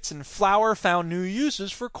biscuits and flour found new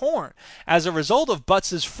uses for corn. As a result of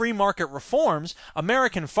Butz's free market reforms,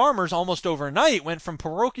 American farmers almost overnight went from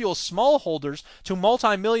parochial smallholders to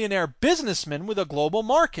multimillionaire businessmen with a global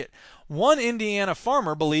market. One Indiana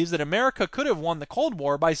farmer believes that America could have won the Cold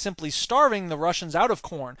War by simply starving the Russians out of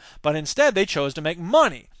corn, but instead they chose to make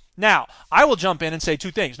money. Now, I will jump in and say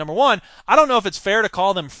two things. Number one, I don't know if it's fair to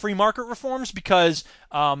call them free market reforms because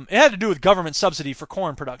it had to do with government subsidy for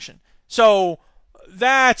corn production. So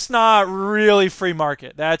that's not really free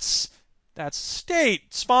market. That's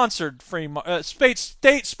state-sponsored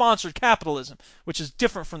state-sponsored capitalism, which is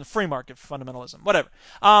different from the free market fundamentalism. Whatever.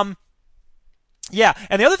 Yeah,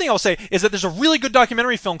 and the other thing I'll say is that there's a really good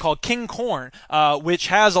documentary film called King Corn, which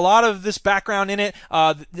has a lot of this background in it,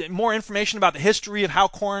 more information about the history of how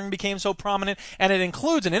corn became so prominent, and it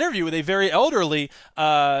includes an interview with a very elderly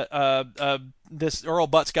this Earl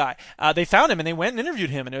Butz guy. They found him and they went and interviewed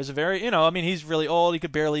him, and it was a very, he's really old, he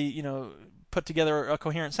could barely, put together a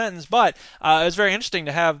coherent sentence, but it was very interesting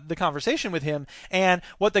to have the conversation with him. And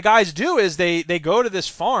what the guys do is they go to this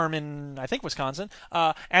farm in, I think, Wisconsin,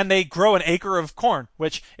 and they grow an acre of corn,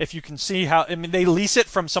 which, if you can see how, they lease it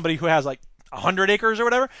from somebody who has like 100 acres or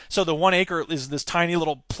whatever. So the 1 acre is this tiny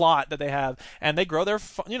little plot that they have, and they grow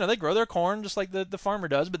their corn just like the farmer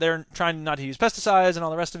does, but they're trying not to use pesticides and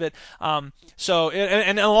all the rest of it.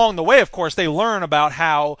 And along the way, of course, they learn about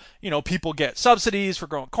how people get subsidies for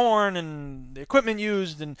growing corn and the equipment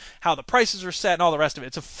used and how the prices are set and all the rest of it.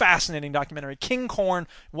 It's a fascinating documentary. King Corn,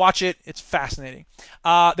 watch it. It's fascinating.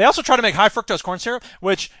 They also try to make high fructose corn syrup,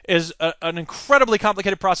 which is an incredibly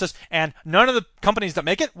complicated process, and none of the companies that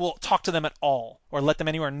make it will talk to them at all or let them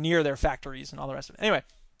anywhere near their factories and all the rest of it. Anyway,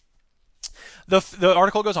 the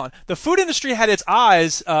article goes on. The food industry had its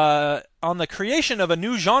eyes on the creation of a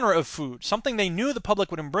new genre of food, something they knew the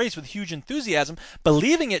public would embrace with huge enthusiasm,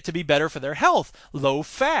 believing it to be better for their health: low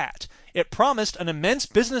fat. It promised an immense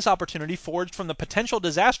business opportunity forged from the potential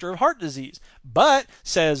disaster of heart disease. But,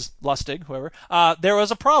 says Lustig, whoever, there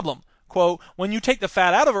was a problem. Quote, when you take the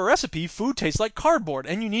fat out of a recipe, food tastes like cardboard,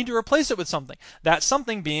 and you need to replace it with something. That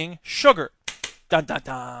something being sugar. Dun, dun,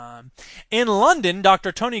 dun. In London,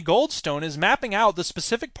 Dr. Tony Goldstone is mapping out the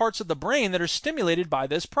specific parts of the brain that are stimulated by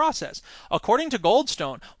this process. According to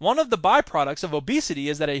Goldstone, one of the byproducts of obesity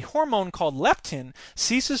is that a hormone called leptin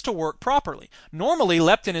ceases to work properly. Normally,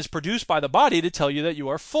 leptin is produced by the body to tell you that you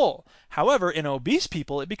are full. However, in obese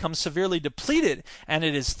people, it becomes severely depleted, and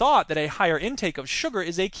it is thought that a higher intake of sugar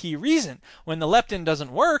is a key reason. When the leptin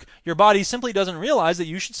doesn't work, your body simply doesn't realize that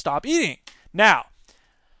you should stop eating. Now,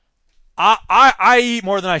 I eat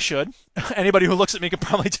more than I should. Anybody who looks at me can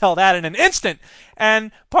probably tell that in an instant.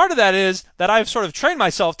 And part of that is that I've sort of trained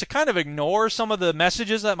myself to kind of ignore some of the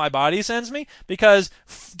messages that my body sends me, because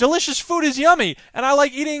delicious food is yummy, and I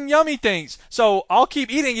like eating yummy things. So I'll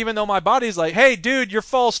keep eating even though my body's like, hey, dude, you're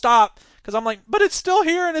full, stop. Because I'm like, but it's still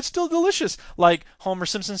here and it's still delicious. Like Homer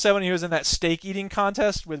Simpson said when he was in that steak eating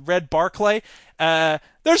contest with Red Barclay.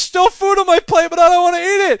 There's still food on my plate, but I don't want to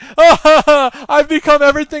eat it. I've become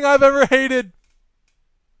everything I've ever hated.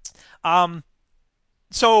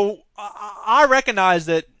 So I recognize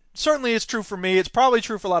that certainly it's true for me. It's probably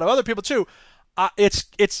true for a lot of other people too.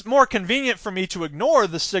 It's more convenient for me to ignore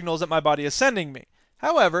the signals that my body is sending me.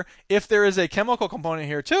 However, if there is a chemical component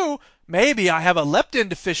here too, maybe I have a leptin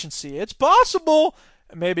deficiency. It's possible.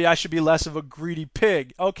 Maybe I should be less of a greedy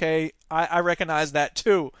pig. Okay, I recognize that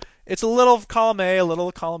too. It's a little of column A, a little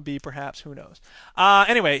of column B, perhaps. Who knows?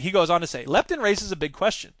 Anyway, he goes on to say, leptin raises a big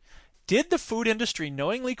question. Did the food industry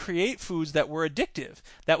knowingly create foods that were addictive,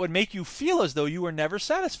 that would make you feel as though you were never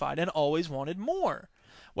satisfied and always wanted more?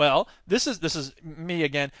 Well, this is me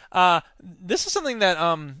again. This is something that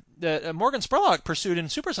Morgan Spurlock pursued in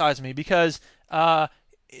Super Size Me, because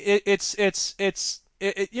he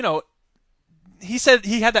said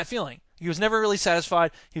he had that feeling. He was never really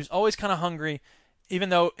satisfied. He was always kind of hungry, even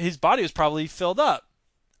though his body was probably filled up.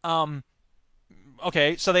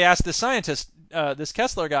 Okay, so they asked this scientist, this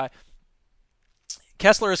Kessler guy.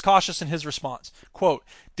 Kessler is cautious in his response. Quote,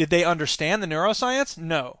 did they understand the neuroscience?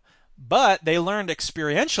 No. But they learned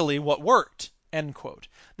experientially what worked, end quote.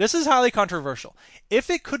 This is highly controversial. If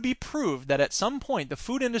it could be proved that at some point the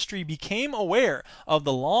food industry became aware of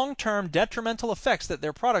the long-term detrimental effects that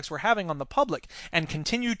their products were having on the public and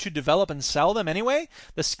continued to develop and sell them anyway,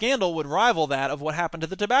 the scandal would rival that of what happened to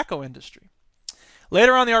the tobacco industry.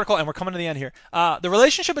 Later on in the article, and we're coming to the end here, the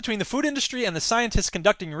relationship between the food industry and the scientists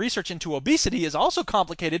conducting research into obesity is also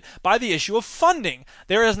complicated by the issue of funding.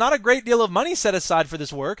 There is not a great deal of money set aside for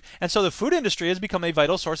this work, and so the food industry has become a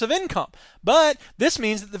vital source of income. But this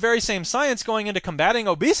means that the very same science going into combating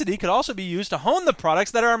obesity could also be used to hone the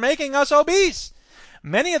products that are making us obese.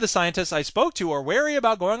 Many of the scientists I spoke to are wary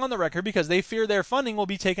about going on the record because they fear their funding will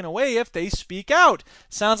be taken away if they speak out.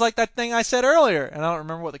 Sounds like that thing I said earlier, and I don't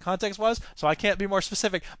remember what the context was, so I can't be more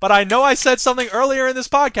specific. But I know I said something earlier in this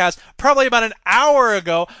podcast, probably about an hour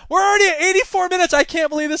ago. We're already at 84 minutes. I can't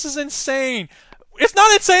believe this is insane. It's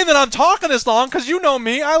not insane that I'm talking this long, because you know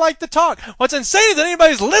me. I like to talk. What's insane is that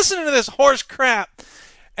anybody's listening to this horse crap.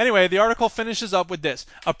 Anyway, the article finishes up with this.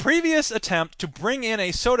 A previous attempt to bring in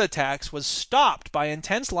a soda tax was stopped by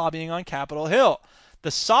intense lobbying on Capitol Hill.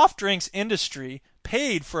 The soft drinks industry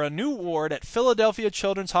paid for a new ward at Philadelphia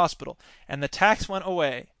Children's Hospital, and the tax went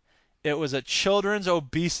away. It was a children's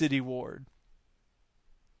obesity ward.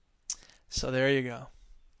 So there you go.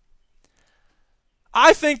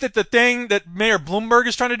 I think that the thing that Mayor Bloomberg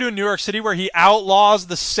is trying to do in New York City, where he outlaws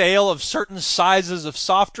the sale of certain sizes of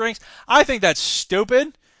soft drinks, I think that's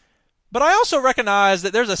stupid. But I also recognize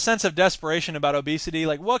that there's a sense of desperation about obesity.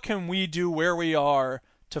 Like, what can we do where we are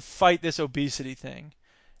to fight this obesity thing?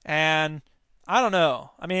 And I don't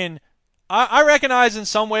know. I mean, I recognize in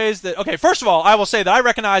some ways that, okay, first of all, I will say that I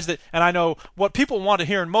recognize that, and I know what people want to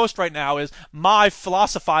hear most right now is my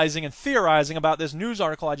philosophizing and theorizing about this news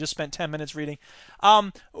article I just spent 10 minutes reading.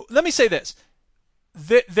 Let me say this.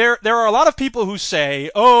 There are a lot of people who say,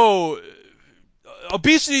 oh,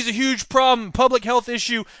 obesity is a huge problem, public health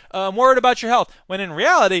issue, I'm worried about your health. When in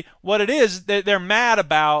reality, what it is, they're mad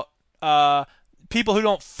about people who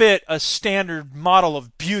don't fit a standard model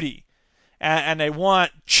of beauty. And they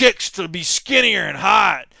want chicks to be skinnier and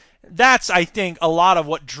hot. That's, I think, a lot of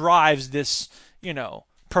what drives this,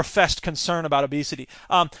 professed concern about obesity.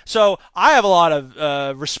 So I have a lot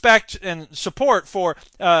of respect and support for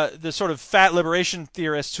the sort of fat liberation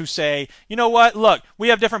theorists who say, you know what, look, we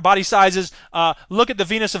have different body sizes. Look at the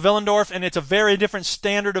Venus of Willendorf, and it's a very different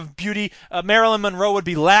standard of beauty. Marilyn Monroe would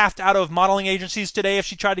be laughed out of modeling agencies today if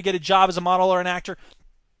she tried to get a job as a model or an actor.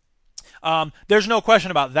 There's no question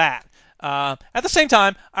about that. At the same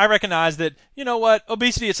time, I recognize that,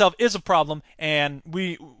 obesity itself is a problem, and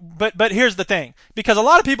but here's the thing, because a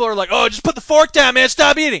lot of people are like, oh, just put the fork down, man,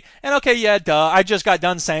 stop eating. And okay, yeah, duh, I just got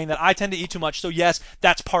done saying that I tend to eat too much, so yes,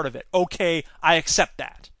 that's part of it. Okay, I accept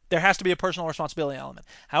that. There has to be a personal responsibility element.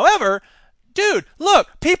 However, dude, look,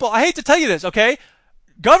 people, I hate to tell you this, okay?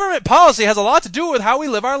 Government policy has a lot to do with how we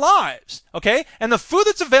live our lives, okay? And the food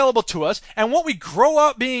that's available to us, and what we grow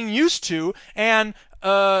up being used to, and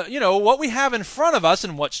what we have in front of us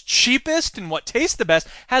and what's cheapest and what tastes the best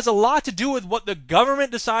has a lot to do with what the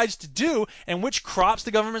government decides to do and which crops the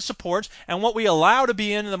government supports and what we allow to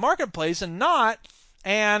be in the marketplace and not.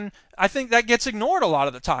 And I think that gets ignored a lot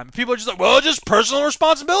of the time. People are just like, well, just personal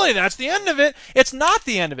responsibility. That's the end of it. It's not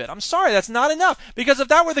the end of it. I'm sorry, that's not enough. Because if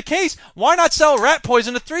that were the case, why not sell rat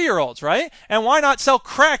poison to 3-year-olds, right? And why not sell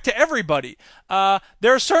crack to everybody?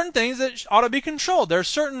 There are certain things that ought to be controlled. There are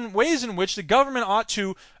certain ways in which the government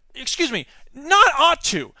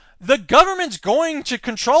the government's going to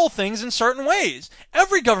control things in certain ways.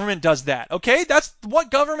 Every government does that, okay? That's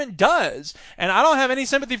what government does. And I don't have any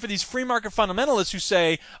sympathy for these free market fundamentalists who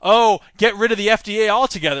say, oh, get rid of the FDA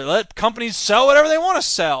altogether. Let companies sell whatever they want to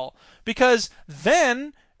sell. Because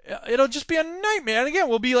then it'll just be a nightmare. And again,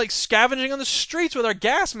 we'll be like scavenging on the streets with our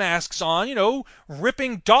gas masks on,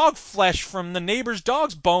 ripping dog flesh from the neighbor's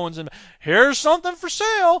dog's bones. And here's something for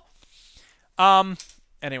sale.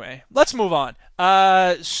 Anyway, let's move on.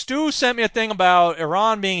 Stu sent me a thing about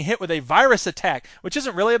Iran being hit with a virus attack, which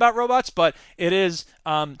isn't really about robots, but it is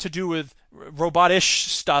to do with robotish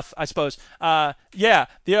stuff, I suppose.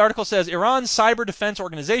 The article says Iran's Cyber Defense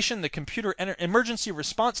Organization, the Computer Emergency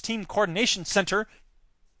Response Team Coordination Center,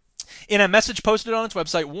 in a message posted on its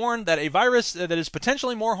website, warned that a virus that is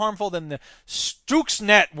potentially more harmful than the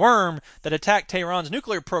Stuxnet worm that attacked Tehran's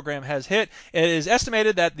nuclear program has hit. It is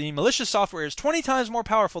estimated that the malicious software is 20 times more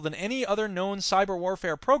powerful than any other known cyber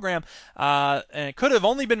warfare program, and it could have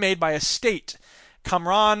only been made by a state.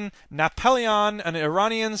 Kamran Napelian, an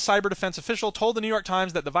Iranian cyber defense official, told the New York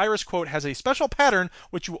Times that the virus, quote, has a special pattern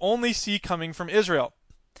which you only see coming from Israel.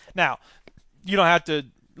 Now, you don't have to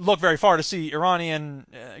look very far to see Iranian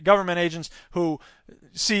government agents who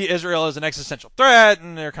see Israel as an existential threat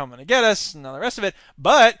and they're coming to get us and all the rest of it.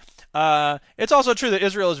 But it's also true that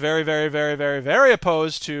Israel is very, very, very, very, very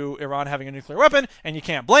opposed to Iran having a nuclear weapon, and you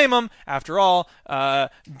can't blame them. After all,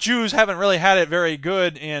 Jews haven't really had it very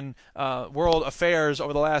good in world affairs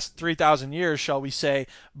over the last 3,000 years, shall we say.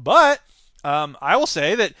 But I will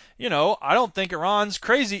say that, I don't think Iran's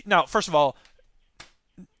crazy. Now, first of all,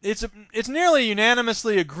 it's nearly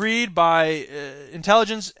unanimously agreed by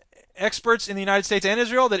intelligence experts in the United States and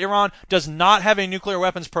Israel that Iran does not have a nuclear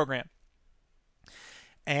weapons program.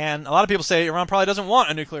 And a lot of people say Iran probably doesn't want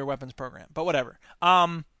a nuclear weapons program, but whatever.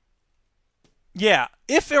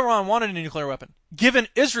 If Iran wanted a nuclear weapon, given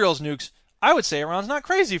Israel's nukes, I would say Iran's not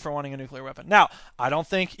crazy for wanting a nuclear weapon. Now, I don't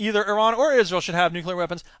think either Iran or Israel should have nuclear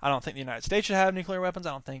weapons. I don't think the United States should have nuclear weapons.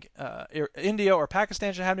 I don't think India or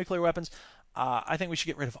Pakistan should have nuclear weapons. I think we should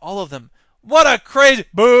get rid of all of them. What a crazy...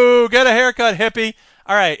 Boo! Get a haircut, hippie.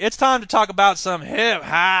 All right, it's time to talk about some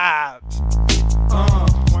hip-hop.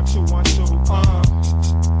 1, 2, 1, 2,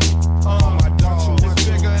 my dog. It's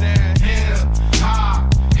bigger than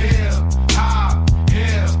hip-hop, hip-hop,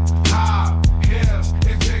 hip-hop, it's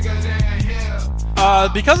bigger than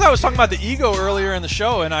hip-hop. Because I was talking about the ego earlier in the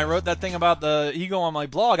show, and I wrote that thing about the ego on my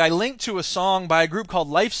blog, I linked to a song by a group called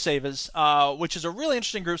Lifesavers, which is a really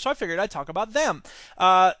interesting group, so I figured I'd talk about them.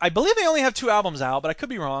 I believe they only have 2 albums out, but I could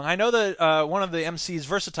be wrong. I know that one of the MCs,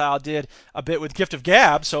 Versatile, did a bit with Gift of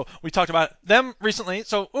Gab, so we talked about them recently.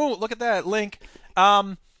 So, look at that link.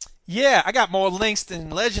 I got more links than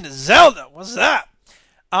Legend of Zelda. What's that?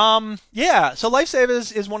 Yeah, so Life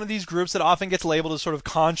Savers is one of these groups that often gets labeled as sort of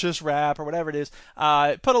conscious rap or whatever it is.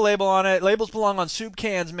 Put a label on it. Labels belong on soup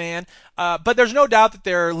cans, man. But there's no doubt that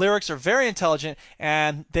their lyrics are very intelligent,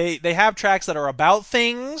 and they have tracks that are about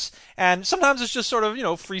things, and sometimes it's just sort of,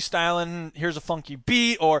 freestyling, here's a funky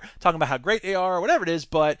beat, or talking about how great they are, or whatever it is,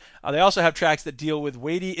 but they also have tracks that deal with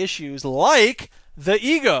weighty issues like the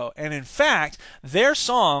ego. And in fact, their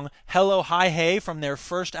song Hello Hi Hey from their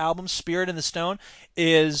first album Spirit in the Stone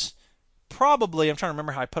is probably, I'm trying to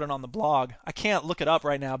remember how I put it on the blog. I can't look it up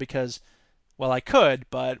right now because, well, I could,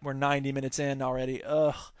 but we're 90 minutes in already.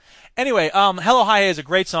 Ugh. Anyway, Hello Hi Hey is a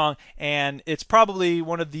great song, and it's probably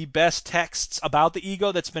one of the best texts about the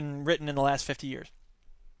ego that's been written in the last 50 years.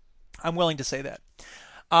 I'm willing to say that.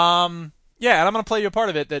 Yeah, and I'm going to play you a part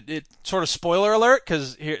of it that it sort of spoiler alert,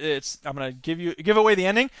 because I'm going to give away the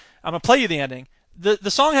ending. I'm going to play you the ending. The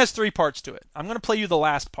song has 3 parts to it. I'm going to play you the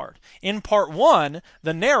last part. In part 1,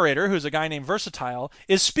 the narrator, who's a guy named Versatile,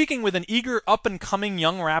 is speaking with an eager up-and-coming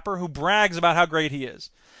young rapper who brags about how great he is.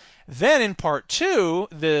 Then in part 2,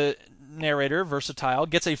 the narrator, Versatile,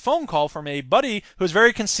 gets a phone call from a buddy who's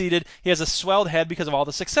very conceited. He has a swelled head because of all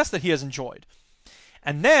the success that he has enjoyed.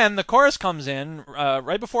 And then the chorus comes in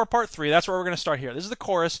right before part 3. That's where we're going to start here. This is the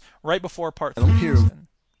chorus right before part 3.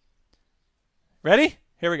 Ready?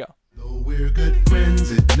 Here we go. Though we're good friends,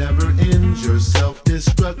 it never ends. Your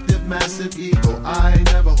self-destructive, massive ego. I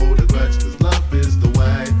never hold a grudge, cause love is the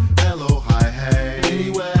way. Hello, hi, hey.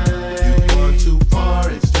 Anyway, you've gone too far,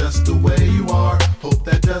 it's just the way you are. Hope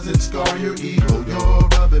that doesn't scar your ego. You're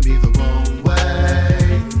rubbing me the wrong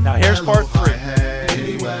way. Now here's Hello, part 3. Hi, hey.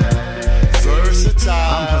 Anyway, versatile.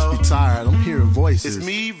 I'm just be tired. I'm hearing voices. It's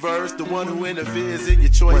me, Verse, the one who interferes in your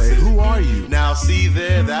choices. Wait, who are you? Now see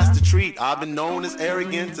there, that's the treat. I've been known as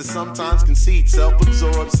arrogant to sometimes conceit.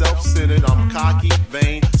 Self-absorbed, self-centered, I'm cocky,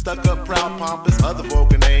 vain, stuck up, proud, pompous, other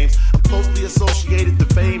vulgar names. I'm closely associated to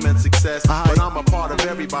fame and success, but I'm a part of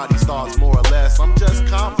everybody's thoughts, more or less. I'm just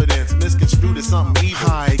confidence, misconstrued as something evil.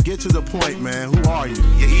 Hi, get to the point, man. Who are you?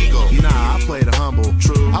 Your ego. Nah, I play the humble.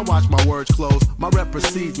 True. I watch my words close. My rep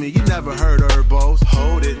precedes me. You never heard Herbos.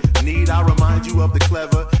 Hold it. Need I remind you of the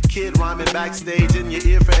clever kid rhyming backstage in your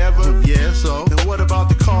ear forever? Yeah, so? And what about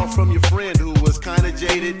the call from your friend who was kinda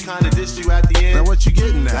jaded, kinda dissed you at the end? Now what you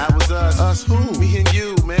getting at? That was us. Us who? Me and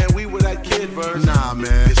you, man. We were that kid verse. Nah,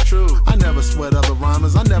 man. It's true. I never sweat other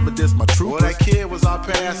rhymers. I never diss my troopers. Well, that kid was our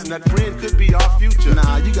past, and that friend could be our future.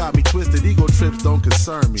 Nah, you got me twisted. Ego trips don't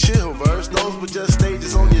concern me. Chill, Verse. Those were just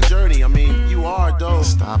stages on your journey. I mean, you are dope.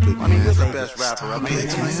 Stop it, man. I mean, you're the best rapper. I mean,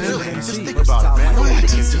 really, just think about it, man. Nobody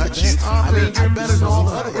can touch you. I mean, you're better than all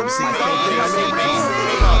the other MCs.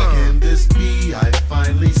 Can this be? I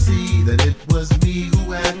finally see that it was me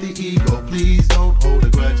who had the ego. Please don't hold a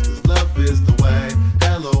grudge, cause love is the way.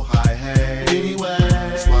 Hello, hi, hey.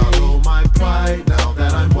 Anyway, swallow my pride now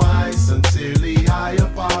that I'm wise. Sincerely, I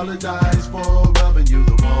apologize for rubbing you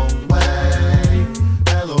the wrong way.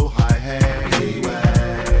 Hello, hi, hey. Anyway.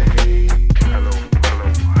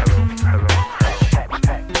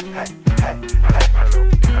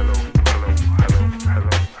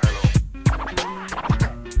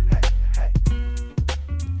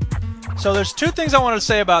 So there's 2 things I wanted to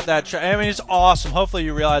say about that track. I mean, it's awesome. Hopefully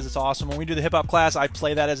you realize it's awesome. When we do the hip-hop class, I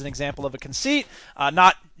play that as an example of a conceit,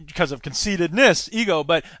 not because of conceitedness, ego,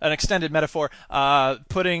 but an extended metaphor,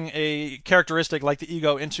 putting a characteristic like the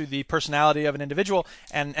ego into the personality of an individual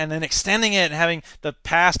and then extending it and having the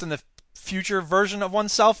past and the future version of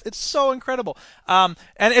oneself. It's so incredible. And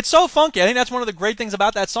it's so funky. I think that's one of the great things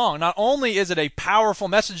about that song. Not only is it a powerful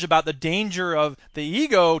message about the danger of the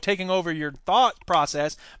ego taking over your thought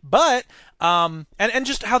process, but and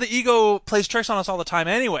just how the ego plays tricks on us all the time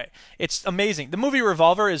anyway. It's amazing. The movie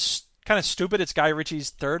Revolver is kind of stupid. It's Guy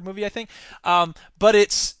Ritchie's 3rd movie, I think. But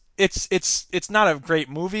it's not a great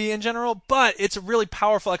movie in general, but it's a really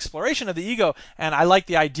powerful exploration of the ego, and I like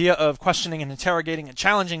the idea of questioning and interrogating and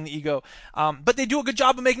challenging the ego. But they do a good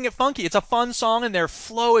job of making it funky. It's a fun song, and their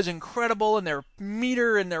flow is incredible, and their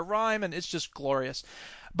meter and their rhyme, and it's just glorious.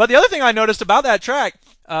 But the other thing I noticed about that track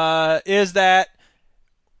is that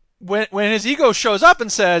when his ego shows up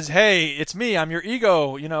and says, "Hey, it's me. I'm your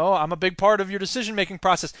ego. You know, I'm a big part of your decision-making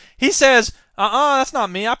process," he says, "That's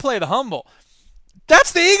not me. I play the humble."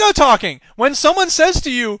 That's the ego talking. When someone says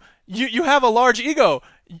to you, you have a large ego,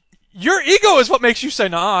 your ego is what makes you say,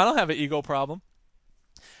 "Nah, I don't have an ego problem."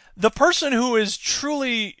 The person who is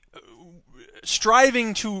truly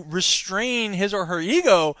striving to restrain his or her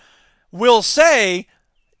ego will say,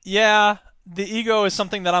 "Yeah, the ego is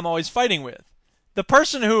something that I'm always fighting with." The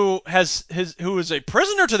person who is a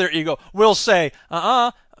prisoner to their ego will say,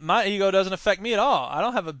 "My ego doesn't affect me at all. I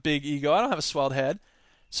don't have a big ego. I don't have a swelled head."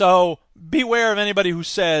 So beware of anybody who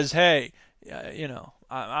says, "Hey, I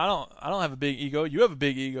don't have a big ego. You have a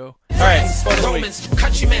big ego." All right, Romans,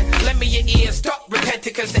 countrymen, lend me your ears. Stop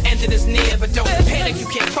repenting because the ending is near. But don't panic, you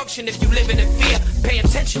can't function if you live in fear. Pay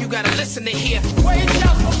attention, you gotta listen to hear. Wait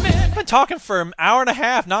just a minute. I've been talking for an hour and a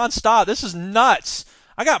half nonstop. This is nuts.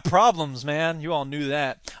 I got problems, man. You all knew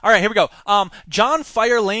that. All right, here we go. John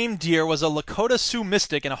Fire Lame Deer was a Lakota Sioux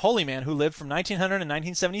mystic and a holy man who lived from 1900 to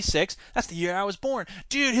 1976. That's the year I was born.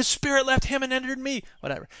 Dude, his spirit left him and entered me.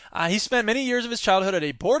 Whatever. He spent many years of his childhood at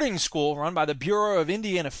a boarding school run by the Bureau of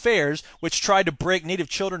Indian Affairs, which tried to break Native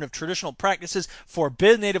children of traditional practices,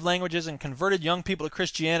 forbid Native languages, and converted young people to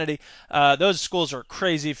Christianity. Those schools are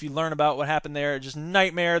crazy. If you learn about what happened there, just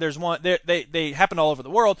nightmare. There's one. They happen all over the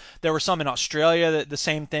world. There were some in Australia that the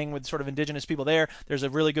same thing with sort of indigenous people there. There's a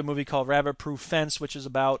really good movie called Rabbit Proof Fence, which is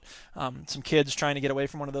about some kids trying to get away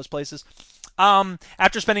from one of those places.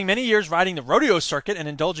 After spending many years riding the rodeo circuit and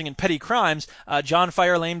indulging in petty crimes, John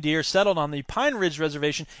Fire Lame Deer settled on the Pine Ridge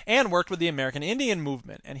Reservation and worked with the American Indian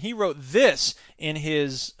movement. And he wrote this in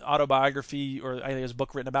his autobiography, or I think his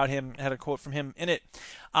book written about him, had a quote from him in it.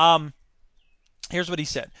 Here's what he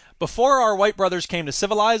said. "Before our white brothers came to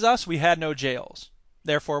civilize us, we had no jails.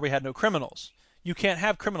 Therefore, we had no criminals. You can't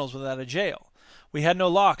have criminals without a jail. We had no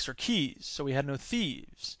locks or keys, so we had no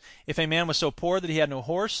thieves. If a man was so poor that he had no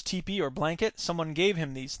horse, teepee, or blanket, someone gave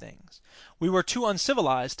him these things. We were too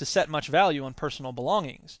uncivilized to set much value on personal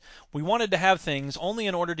belongings. We wanted to have things only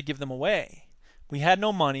in order to give them away. We had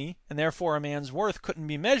no money, and therefore a man's worth couldn't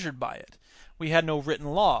be measured by it. We had no written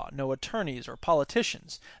law, no attorneys or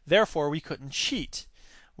politicians. Therefore we couldn't cheat.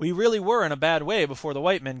 We really were in a bad way before the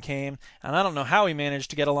white men came, and I don't know how we managed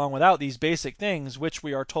to get along without these basic things, which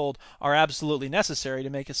we are told are absolutely necessary to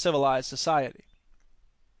make a civilized society."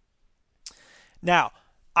 Now,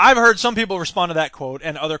 I've heard some people respond to that quote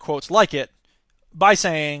and other quotes like it by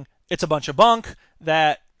saying it's a bunch of bunk,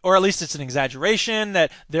 or at least it's an exaggeration,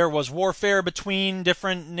 that there was warfare between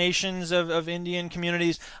different nations of Indian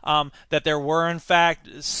communities, that there were, in fact,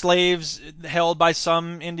 slaves held by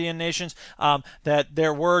some Indian nations, that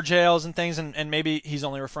there were jails and things, and maybe he's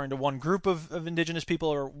only referring to one group of indigenous people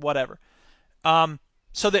or whatever.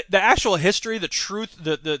 So the actual history, the truth,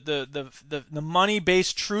 the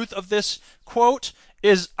money-based truth of this quote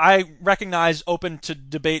is, I recognize, open to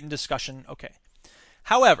debate and discussion. Okay.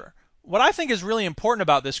 However, what I think is really important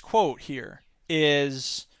about this quote here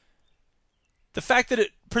is the fact that it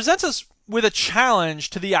presents us with a challenge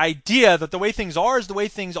to the idea that the way things are is the way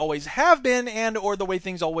things always have been and or the way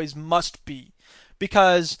things always must be.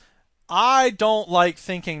 Because I don't like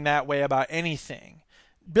thinking that way about anything.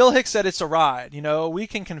 Bill Hicks said it's a ride. We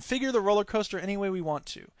can configure the roller coaster any way we want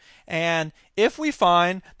to. And if we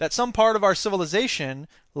find that some part of our civilization,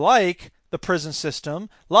 like the prison system,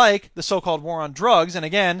 like the so-called war on drugs, and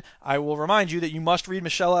again, I will remind you that you must read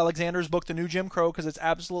Michelle Alexander's book, The New Jim Crow, because it's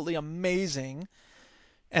absolutely amazing,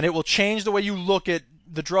 and it will change the way you look at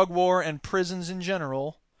the drug war and prisons in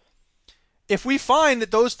general. If we find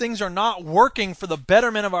that those things are not working for the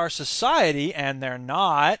betterment of our society, and they're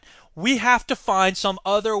not, we have to find some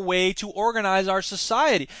other way to organize our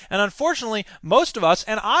society. And unfortunately, most of us,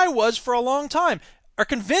 and I was for a long time, are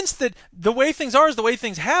convinced that the way things are is the way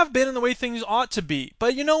things have been and the way things ought to be.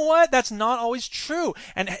 But you know what? That's not always true.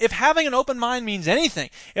 And if having an open mind means anything,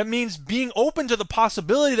 it means being open to the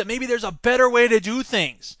possibility that maybe there's a better way to do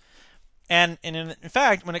things. And in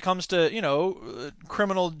fact, when it comes to,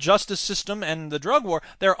 criminal justice system and the drug war,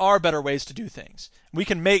 there are better ways to do things. We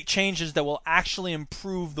can make changes that will actually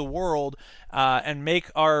improve the world and make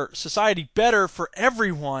our society better for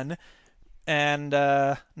everyone, and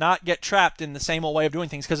not get trapped in the same old way of doing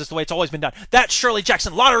things because it's the way it's always been done. That's Shirley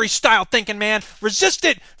Jackson lottery style thinking, man. Resist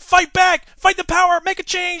it. Fight back. Fight the power. Make a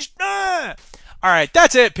change. All right,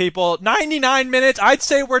 that's it, people. 99 minutes. I'd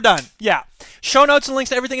say we're done. Yeah. Show notes and links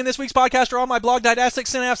to everything in this week's podcast are on my blog, Didactic,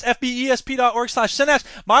 Synapse, fbesp.org/synapse.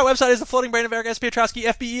 My website is The Floating Brain of Eric S. Piotrowski,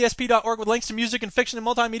 fbesp.org, with links to music and fiction and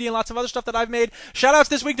multimedia and lots of other stuff that I've made. Shout-outs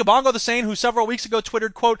this week to Bongo the Sane, who several weeks ago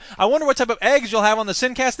twittered, quote, "I wonder what type of eggs you'll have on the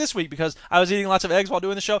SynCast this week," because I was eating lots of eggs while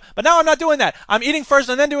doing the show. But now I'm not doing that. I'm eating first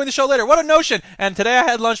and then doing the show later. What a notion. And today I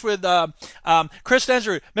had lunch with Chris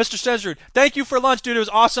Stensrud. Mr. Stensrud, thank you for lunch, dude. It was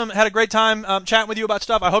awesome. Had a great time chatting with you about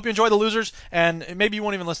stuff. I hope you enjoy The Losers, and maybe you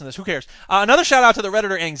won't even listen to this. Who cares? Another shout out to the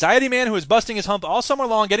Redditor Anxiety Man, who is busting his hump all summer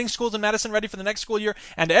long, getting schools in Madison ready for the next school year,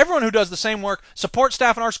 and to everyone who does the same work. Support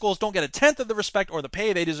staff in our schools don't get a tenth of the respect or the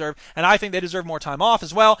pay they deserve, and I think they deserve more time off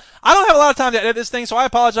as well. I don't have a lot of time to edit this thing, so I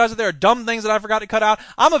apologize if there are dumb things that I forgot to cut out.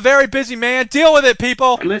 I'm a very busy man. Deal with it,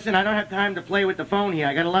 people. Listen, I don't have time to play with the phone here.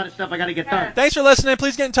 I got a lot of stuff I got to get done. Thanks for listening.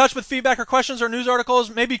 Please get in touch with feedback or questions or news articles.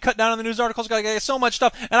 Maybe cut down on the news articles. Got to get so much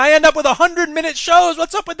stuff, and I end up with 100-minute shows.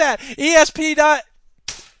 What's up with that? ESP.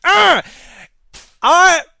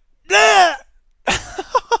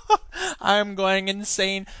 I'm going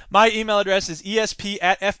insane. My email address is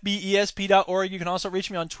esp@fbesp.org. You can also reach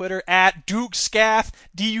me on Twitter at DukeScath,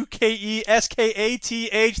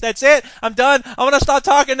 DukeSkath. That's it. I'm done. I want to stop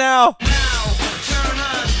talking now.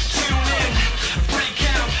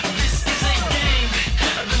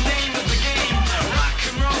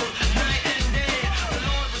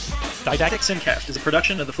 Didactic SynCast is a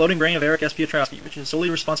production of the floating brain of Eric S. Piotrowski, which is solely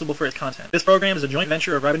responsible for its content. This program is a joint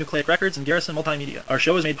venture of Ribonucleic Records and Garrison Multimedia. Our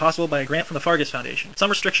show is made possible by a grant from the Fargus Foundation. Some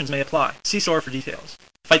restrictions may apply. See SOAR for details.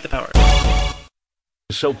 Fight the power.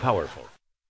 So powerful